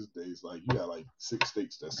nationwide. Sweetest Day is like you got like 6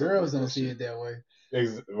 states that Girls celebrate don't that see shit. it that way.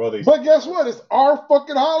 But guess what? It's our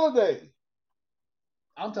fucking holiday.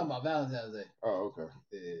 I'm talking about Valentine's Day. Oh, okay.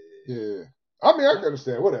 Yeah. I mean, I can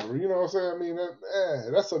understand. Whatever. You know what I'm saying? I mean,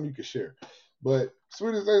 that's something you can share. But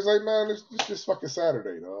Sweetest Day is like, man, it's just fucking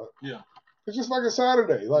Saturday, dog. Yeah. It's just fucking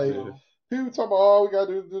Saturday. Like, people talk about, oh, we got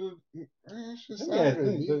to do. Man, it's just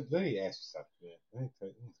Saturday. Let me ask you something, man.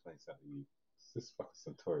 Let me explain something to you. This fucking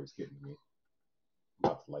Centauri's getting me.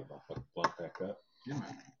 I'm about to light my fucking blunt back up. Yeah,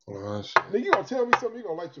 man. Oh, shit. Nigga, you gonna tell me something? You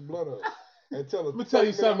gonna light your blood up and tell us. Let me tell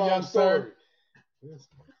you something, young sir.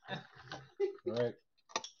 All right.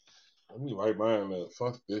 Let me light mine up.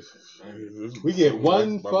 Fuck this. We get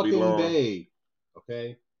one About to be fucking long. day.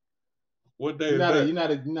 Okay? What day You're is not, that?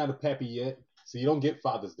 you're not a pappy yet, so you don't get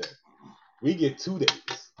Father's Day. We get 2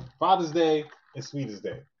 days. Father's Day and Sweetest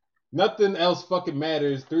Day. Nothing else fucking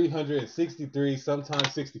matters 363,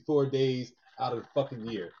 sometimes 64 days out of the fucking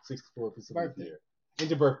year. 64% of the Birthday. year. And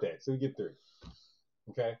your birthday. So we get 3.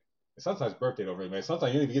 Okay? And sometimes birthday don't really matter.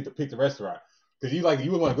 Sometimes you don't even get to pick the restaurant. Because you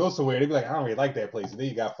would want to go somewhere, they'd be like, I don't really like that place. And then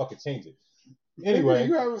you gotta fucking change it. Anyway.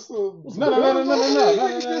 you having some. No.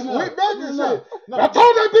 Just went back and said, No. I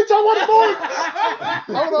told that bitch I wanted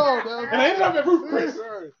more. Hold on, man. And I ended up at Ruth Chris. I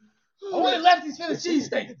wanted lefties for the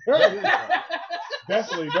cheesesteak.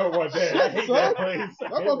 Definitely don't want that. I hate that place.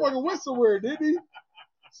 That motherfucker went somewhere, didn't he?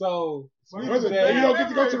 So, Was it, you don't get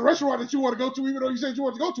to go to the restaurant that you want to go to, even though you said you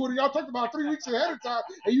want to go to it. And y'all talked about 3 weeks ahead of time,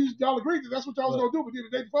 and y'all agreed that that's what y'all was gonna do. But then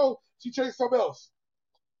the day before, she changed something else.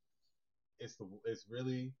 it's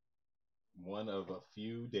really one of a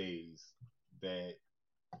few days that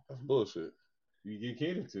That's bullshit. you get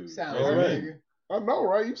catered to. Sound That's hurt, right. nigga. I know,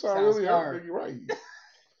 right? You sound Sounds really scarred. hurt. You're right.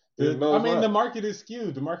 No, I it's mean, not. the market is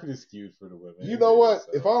skewed. The market is skewed for the women. You know what?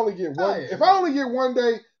 So- If I only get one, Oh, yeah. if I only get one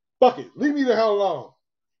day, fuck it. Leave me the hell alone.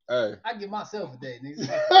 Hey, I give myself a day, nigga. You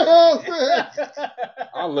know what I'm saying?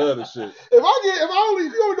 I love the shit. If you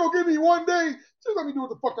only gonna give me one day, just let me do what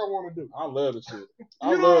the fuck I want to do. I love the shit.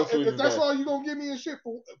 I You know, love if Sweetest that's Day. all you gonna give me and shit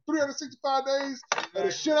for 365 days, and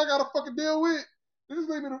the shit I gotta fucking deal with, just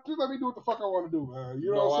let me do what the fuck I want to do, man.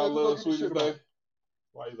 You know what I I'm saying? love Just don't give Sweetest a shit Day about it.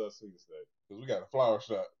 Why you love Sweetest Day? because we got a flower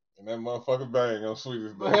shop and that motherfucker bang on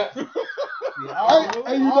Sweetest Day.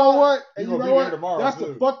 And you know what? You And you gonna know be there what? tomorrow, That's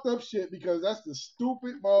too. the fucked up shit because that's the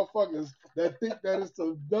stupid motherfuckers that think that it's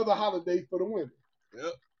another holiday for the women.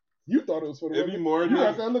 Yep. You thought it was for the It be women. more You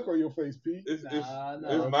got niggas. that look on your face, Pete. It's Nah.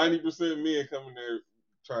 90% men coming there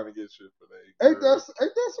trying to get shit for that. Ain't that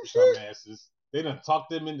some shit? Dumbasses. They done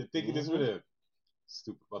talked them into thinking this for them.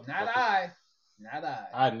 Stupid motherfuckers. Not I.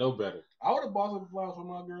 I know better. I would have bought some flowers for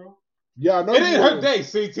my girl. Yeah, I know. It ain't you her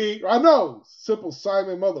is. day, CT. I know. Simple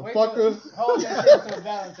Simon Wait motherfucker. till- Hold that shit until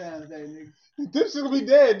Valentine's Day, nigga. This shit will be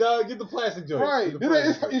dead, dog. Get the plastic joint. Right. Get the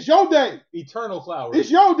plastic joint. It's your day. Eternal flowers.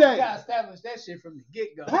 It's your You day. gotta establish that shit from the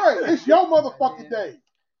get-go. Right. It's your motherfucking day.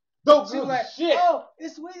 Don't She give was a like, shit. oh,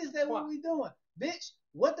 it's Sweetest Day. What we doing? Bitch,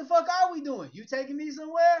 what the fuck are we doing? You taking me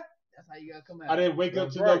somewhere? That's how you gotta come out. I didn't wake up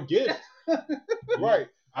That's to right. no gift. Right.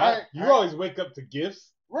 You always wake up to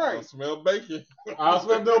gifts. I Right. smell bacon. I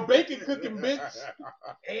smell no bacon cooking, bitch.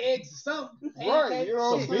 Eggs or something. Right, Pancakes, you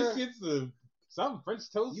know what Some I'm saying? biscuits, some French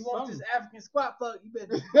toast. You want something. this African squat fuck? You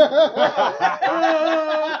better.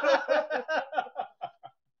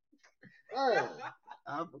 Right.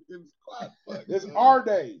 African squat. Fuck. It's our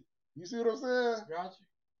day. You see what I'm saying? Got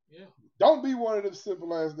you. Yeah. Don't be one of them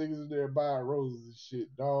simple ass niggas in there buying roses and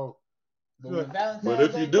shit, dog. But, when Valentine's But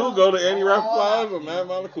if Day you do comes, go to Annie all Raffles out. or Mad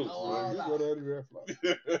Molecules, All You out. go to Eddie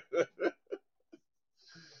Redfly.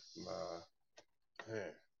 nah, man.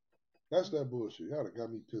 That's that bullshit. Y'all done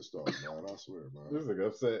got me pissed off, man. I swear, This man. nigga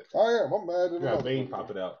upset. I am. I'm mad at You got a vein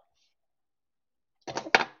popping out.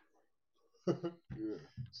 Yeah.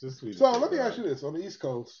 It's just sweet. So let me ask you this: on the East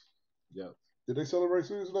Coast, Yep. did they celebrate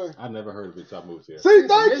Sweetest Day? I never heard of it. I moved here. See, It's a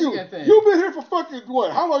thank you. Michigan thing. You've been here for fucking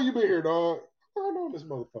what? How long you been here, dog? I don't know this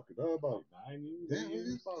motherfucker, dog. About 9 years. damn, 8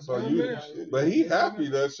 years. it's about So 9 you, years. but he happy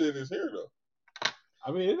that shit is here though.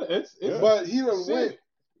 I mean, it's But he done shit. went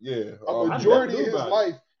Yeah, a I majority never of knew his about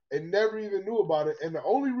life and never even knew about it. And the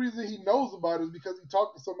only reason he knows about it is because he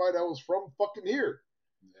talked to somebody that was from fucking here.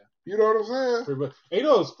 Yeah. You know what I'm saying? pretty much. And you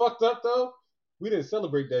know what's fucked up though? We didn't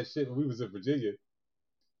celebrate that shit when we was in Virginia.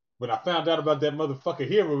 When I found out about that motherfucker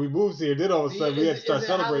here when we moved here, then all of a sudden we had to start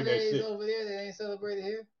celebrating that shit. Over there that ain't celebrated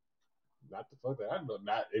here. Not the fuck that I know.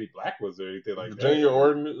 Not any black ones or anything like Virginia that.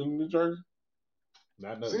 or New Jersey.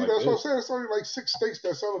 Not nothing See, like that's what I'm this. saying. It's only like 6 states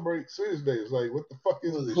that celebrate Sweetest Day. It's like, what the fuck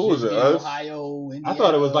is this? Who is it? Michigan, Us? Ohio, Indiana. I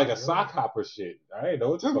thought it was like a sock hopper shit. I didn't know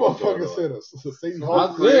what the This fuck was going motherfucker on. said a Sadie Who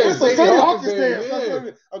Hawkins. created It's a Sadie Sadie Hawkins Hawkins dance, dance. That's yeah. what I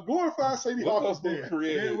mean. A glorified Sadie Look Hawkins up who dance.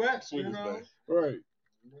 created Midwest, Sweetest you know? Day. Right,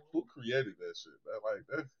 Who created that shit? That like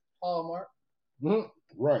that. Hallmark.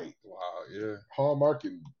 right. Wow, yeah. Hallmark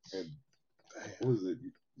and what is it?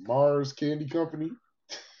 Mars Candy Company.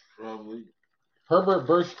 Probably. Herbert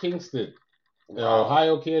Birch Kingston, Wow.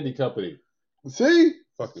 Ohio Candy Company. See?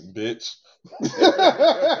 Fucking bitch.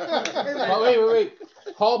 Oh, wait.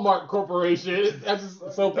 Hallmark Corporation. That's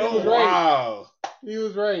just, so he was right. Wow. He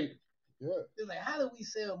was right. Yeah. It's like, how do we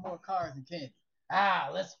sell more cars than candy?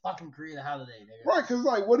 Let's fucking create a holiday, nigga. Right, because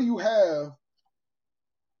like, what do you have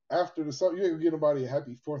after the summer? You ain't gonna get nobody a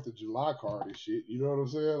happy 4th of July card and shit. You know what I'm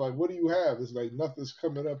saying? Like, what do you have? It's like nothing's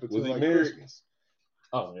coming up until Was he like married? Christmas.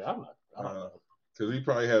 Oh, yeah, I don't know. Because he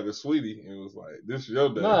probably had a sweetie and was like, this is your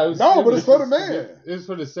day. No, but it's for the man. It's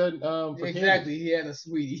for the son. For Exactly, he had a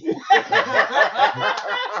sweetie. It's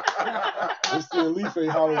the Alife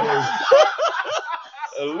holiday.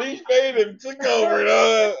 A leaf fade and took over,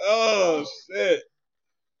 dog. Oh, shit.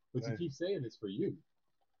 But you keep saying it's for you.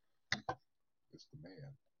 It's the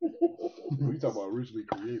man. We talking about originally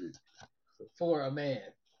created. For a man.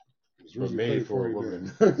 It's But originally made created for a a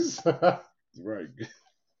woman. man. Right.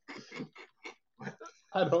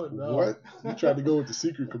 I don't know. What? You tried to go with the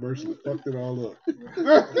secret commercial and fucked it all up.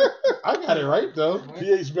 I got it right though.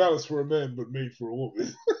 pH balance for a man, but made for a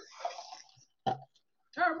woman.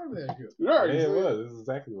 I remember that shit. Right. Yeah, it see? was. This is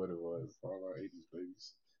exactly what it was. All our 80s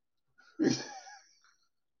babies.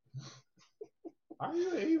 Are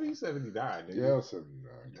you 80, 79? Nigga? Yeah, I'm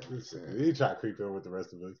 79. I'm just saying. He try to creep in with the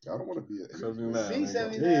rest of us. I don't want to be an 80s 79. baby. See,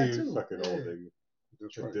 nigga. 79 He too. fucking Yeah. old nigga.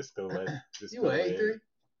 That's The right. disco head. You were 83?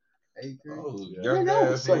 83. Oh, Yeah. young Nigga, I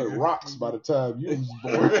was ass selling nigga. rocks by the time you was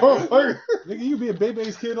born. Nigga, you be a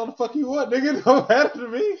baby's kid all the fuck you want, nigga. Don't matter to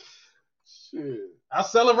me. Shit. I'll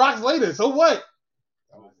sell the rocks later, so what?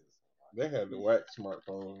 They had the wax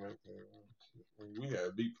smartphone right there. We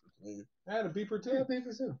had beepers, nigga. I had a beeper Yeah, too.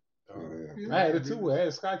 people too. Yeah. I had a two. I had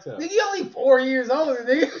a SkyTel. Nigga, you only 4 years older,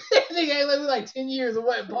 nigga. Nigga ain't like 10 years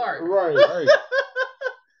away apart. Right. Right.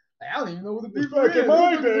 Like, I don't even know what a Back beeper is. in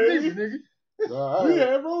my What the fuck is a day. beeper, nigga? Nah, We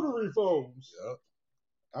had rotary phones. Yep.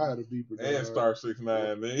 I had a beeper. And dog. Star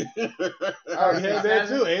 69, nigga. I had that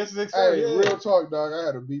too. And Hey, yeah. real talk, dog. I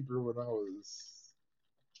had a beeper when I was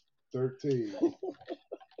 13.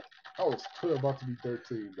 I was about to be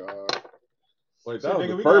 13, dog. Wait, So, that was nigga,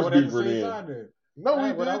 the we first got one at the beeper same then. time then. No,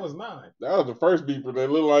 we When I didn't. was 9. That was the first beeper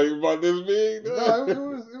that looked like about this big. No, it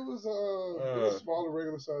was a smaller,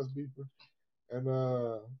 regular size beeper. And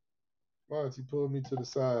my auntie pulled me to the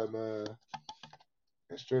side, man,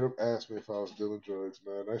 and straight up asked me if I was dealing drugs,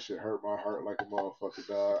 man. That shit hurt my heart like a motherfucker,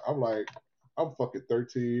 dog. I'm like, I'm fucking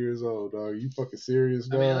 13 years old, dog. You fucking serious,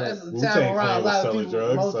 I dog? mean, that's the Wu-Tang time around. Clan A was lot of selling people,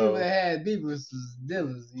 drugs, most so- people that had beef was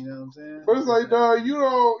dealers. You know what I'm saying? But it's like, dog, you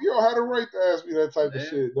don't have the right to ask me that type of Yeah.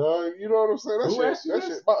 shit, dog. You know what I'm saying? That Who shit, asked you that this?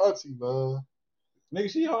 shit, my auntie, man. Nigga,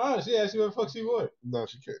 she your aunt. She asked you what the fuck she would. No,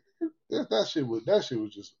 she can't. That shit was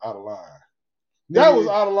just out of line. That was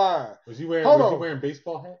out of line. Was you wearing? Hold Was you on. wearing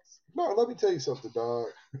baseball hats? No, let me tell you something, dog.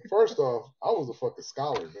 First off, I was a fucking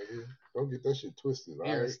scholar, nigga. Don't get that shit twisted, all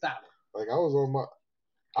right? Aristotle. Like I was a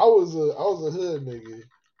hood nigga,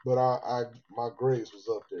 but I my grades was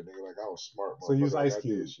up there, nigga. Like I was smart. So you was motherfucker. Like, Ice I did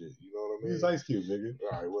Cube. shit. You know what I You mean? was Ice Cube, nigga.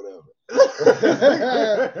 All right, whatever.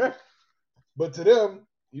 But to them,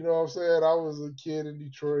 you know what I'm saying? I was a kid in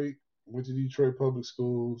Detroit, went to Detroit public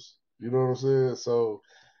schools. You know what I'm saying? So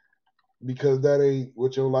because that ain't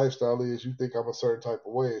what your lifestyle is, you think I'm a certain type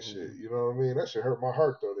of way and shit. You know what I mean? That shit hurt my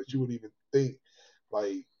heart though, that you would even think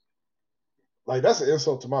like that's an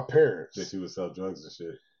insult to my parents. That you would sell drugs and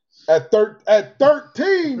shit. At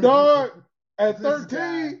 13, dog. At This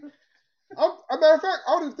 13. A matter of fact,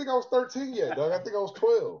 I don't even think I was 13 yet, dog. I think I was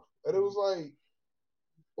 12. And it was like,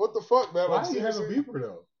 what the fuck, man? Why Like, do you have a seriously? beeper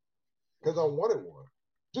though? Because I wanted one.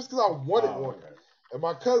 Just because I wanted one. Okay. And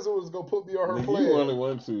my cousin was going to put me on her Nigga, plan. you wanted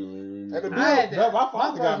one too, nigga. And the I had bill, that. No, my My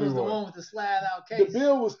father got phone me was the one. one with the slide out the case.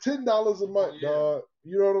 bill was $10 a month, Yeah. dog.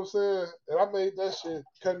 You know what I'm saying? And I made that shit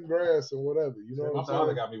cutting grass and whatever. You know My what I'm father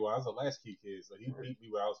saying? got me one. I was a latchkey kid, so he beat me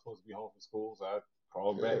when I was supposed to be home from school. So I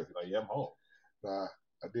called Yeah. back like, "Yeah, I'm home." Nah,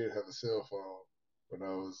 I did have a cell phone when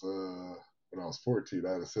I was 14.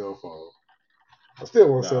 I had a cell phone. I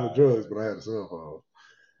still wasn't selling drugs, but I had a cell phone.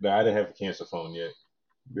 No, I didn't have a cancer phone yet.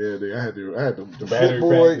 Yeah, nigga, I had the flip battery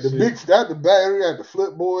boy, pack the and big, shit. I had the battery, I had the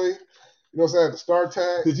flip boy. You know what I'm saying? I had the star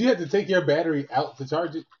tag. Did you have to take your battery out to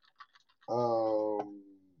charge it?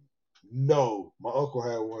 No, my uncle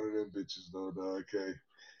had one of them bitches though, dog. Okay,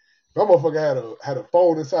 that motherfucker had a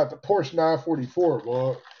phone inside the Porsche 944,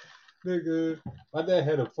 boy. Nigga, my dad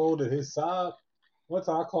had a phone in his side. One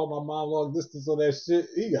time I called my mom long distance on that shit.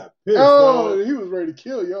 He got pissed. Oh, dog. he was ready to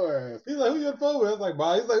kill your ass. He's like, "Who your phone with?" I was like,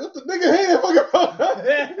 "Mom." He's like, "What the nigga hate that fucking phone?"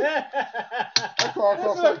 That car That's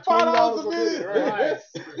cost like like $5 $20 a minute, right?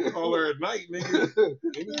 Call her at night, nigga. Nigga,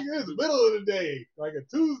 it's the middle of the day, like a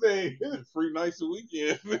Tuesday. Free nights a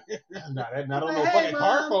weekend. Nah, that not on no Hey, fucking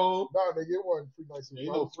car Mom. phone. Nah, nigga, it wasn't free nights. Ain't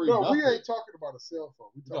no free No, we nothing. ain't talking about a cell phone.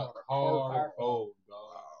 We You got talking a about a car phone, dog.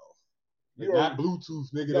 You Like, not already- Bluetooth,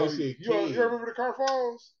 nigga. No, that shit you came. remember the car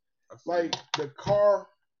phones? Like the car,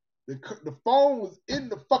 the phone was in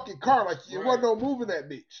the fucking car. Like it wasn't no moving that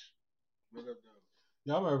bitch.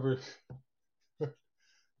 Y'all remember?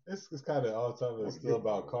 It's kind of all time. It's still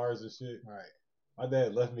about cars and shit. Right. My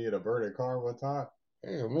dad left me in a burning car one time.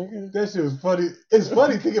 Damn, nigga. That shit was funny. It's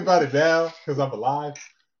funny thinking about it now because I'm alive.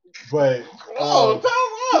 But Oh, time out.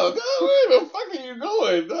 Dog. Where the fuck are you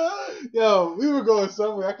going, dog? yo, we were going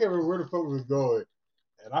somewhere. I can't remember where the fuck we was going,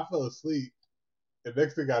 and I fell asleep. And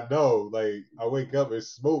next thing I know, like I wake up and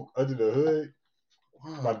smoke under the hood.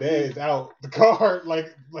 My dad's out the car,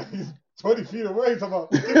 like he's 20 feet away. Talking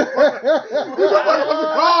about, get the fuck out the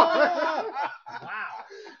car!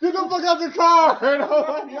 Get the fuck out the car! And I'm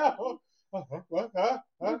like, yo, what? Huh?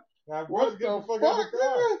 Now, What get the the fuck fuck, out the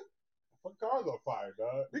car. nigga? Fuck car's on fire,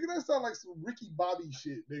 dog. Nigga, that sound like some Ricky Bobby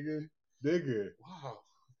shit, nigga. Nigga, Wow.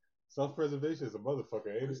 self-preservation is a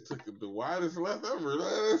motherfucker, ain't This it? took the widest left ever.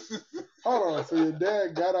 Dog. Hold on. So your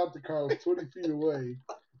dad got out the car, was 20 feet away.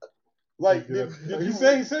 Like, did he you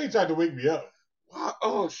said he tried to wake me up. Wow.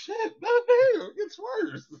 Oh, shit. God damn. It gets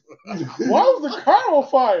worse. Why was the car on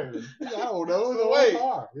fire? I don't know. It was So a wait. wait.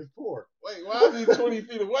 Car. It's poor. Wait, why is he 20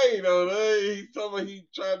 feet away, though? He told me he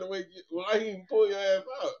tried to wake you. Why he didn't pull your ass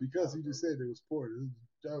out? Because he just said it was poor.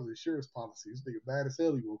 That was insurance policy. This nigga mad as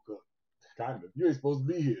hell he woke up. Kind of. You ain't supposed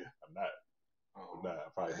to be here. I'm not. I'm not.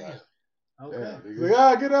 I'm probably not. Okay. Yeah, He's nigga.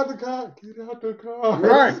 like, get out the car. Get out the car.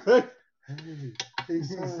 Right. Hey,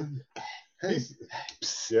 son. Hey.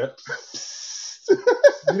 Yep. You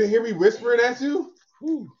didn't hear me whispering at you?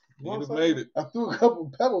 You'd have made it. I threw a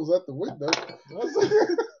couple pebbles out the window.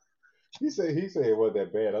 He said it wasn't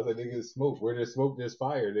that bad. I was like, nigga, it's smoke. Where there's smoke, there's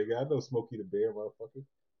fire, nigga. I know Smokey the Bear, motherfucker.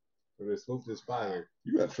 Where there's smoke, there's fire.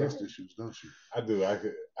 You got trust issues, don't you? I do.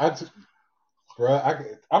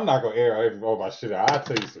 I'm not gonna air all my shit out. I'll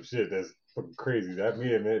tell you some shit that's fucking crazy. That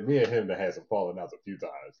me and him that had some falling outs a few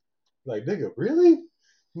times. Like, nigga, really?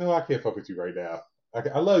 No, I can't fuck with you right now.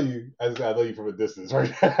 I love you. I love you from a distance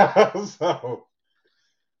right now. So,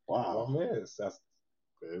 Wow. oh man, it is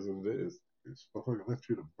what it is. This motherfucker left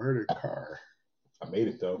you in a burning car. I made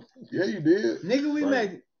it though. Yeah, you did. Nigga, we Right.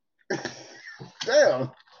 made it.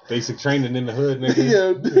 Damn. Basic training in the hood, nigga. Yeah,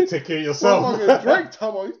 You take care of yourself. Motherfucking Drake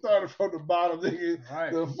talking about he started from the bottom, nigga.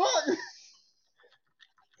 Right. The fuck?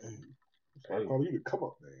 I Hey, call you the come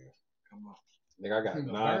up man. come on. Nigga, I got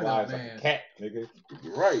Nigga, 9 burn lives up, like a man. cat, nigga.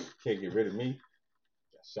 Right. Can't get rid of me.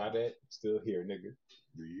 Got shot at, still here, nigga.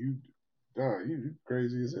 You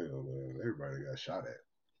crazy as hell, man. Everybody got shot at.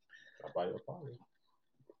 I'll buy your father.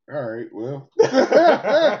 All right, well.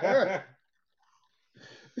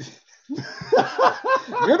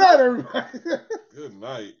 Good night, everybody. Good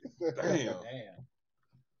night. Damn. Damn.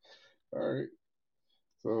 All right.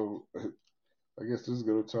 So, I guess this is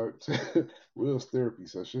going to talk to Will's therapy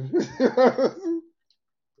session.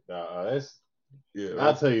 That's. Yeah.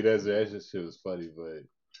 I'll tell you that just shit was funny, but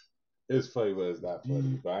it's funny, but it's not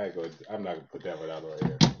funny. But I'm not gonna put that one out right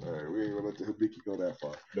here. All right, we ain't going to let the Hibiki go that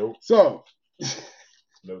far. Nope. So,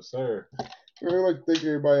 No, sir. I'd like to thank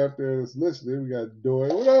everybody out there that's listening. We got Doy.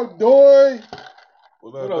 What up, Doy?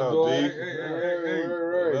 What What up, up, though, dog? D? Hey, All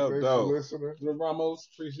right. What up, Thanks dog? for listening. What up, Ramos?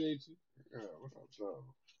 Appreciate you. Yeah, what's up, dog?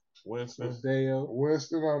 Winston. What's Dale?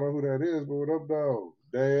 Winston, I don't know who that is, but what up, dog?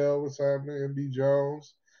 Dale, what's happening? MB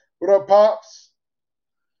Jones. What up, Pops?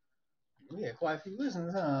 We had quite a few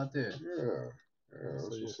listeners out there. Yeah. That's So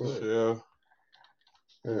what's yes, up. Yeah.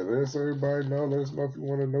 Yeah, let us everybody know. Let us know if you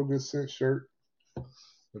want a No Good Sense shirt.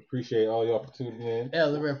 Appreciate all y'all for tuning in.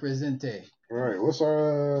 El Represente. All right, what's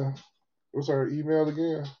our email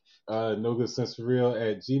again? No Good Sense for Real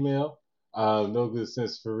at Gmail. No Good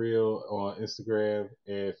Sense for Real on Instagram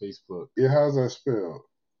and Facebook. Yeah, how's that spelled?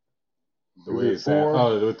 The Is way it it sounds. 4?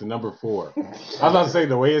 Oh, with the number 4. I was about to say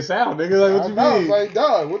the way it sounds, nigga. Like, what you I was mean? like,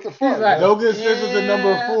 dog, what the fuck? like, No Good Sense with the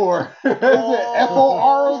number Yeah. 4. Is it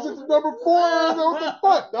FOR? Is it the number 4? What the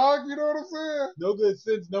fuck, dog? You know what I'm saying? No Good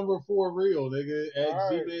Sense number 4 Real, nigga. At All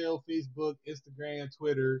right. Gmail, Facebook, Instagram,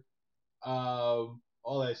 Twitter, all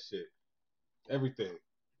that shit. Everything.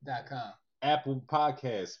 .com. Apple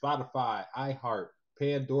Podcasts, Spotify, iHeart,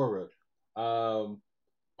 Pandora,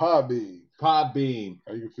 Podbean. Podbean.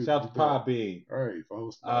 How you can Shout out to Podbean. All right, for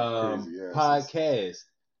hosting crazy ass. Podcast.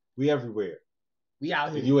 We everywhere. We out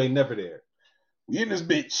And here. you ain't never there. We in this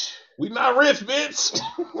bitch. We not rich, bitch.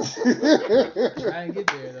 I didn't get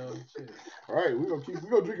there though. Shit. All right, we gonna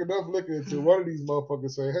drink enough liquor until one of these motherfuckers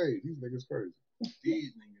say, "Hey, these niggas crazy."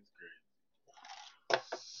 These niggas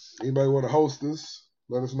Anybody want to host us?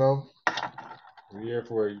 Let us know. We're here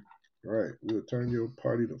for you. All right, we'll turn your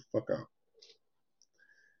party the fuck out.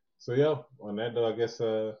 So, yo, on that note, I guess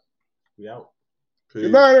we out. Peace.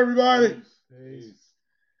 Good night, everybody. Peace.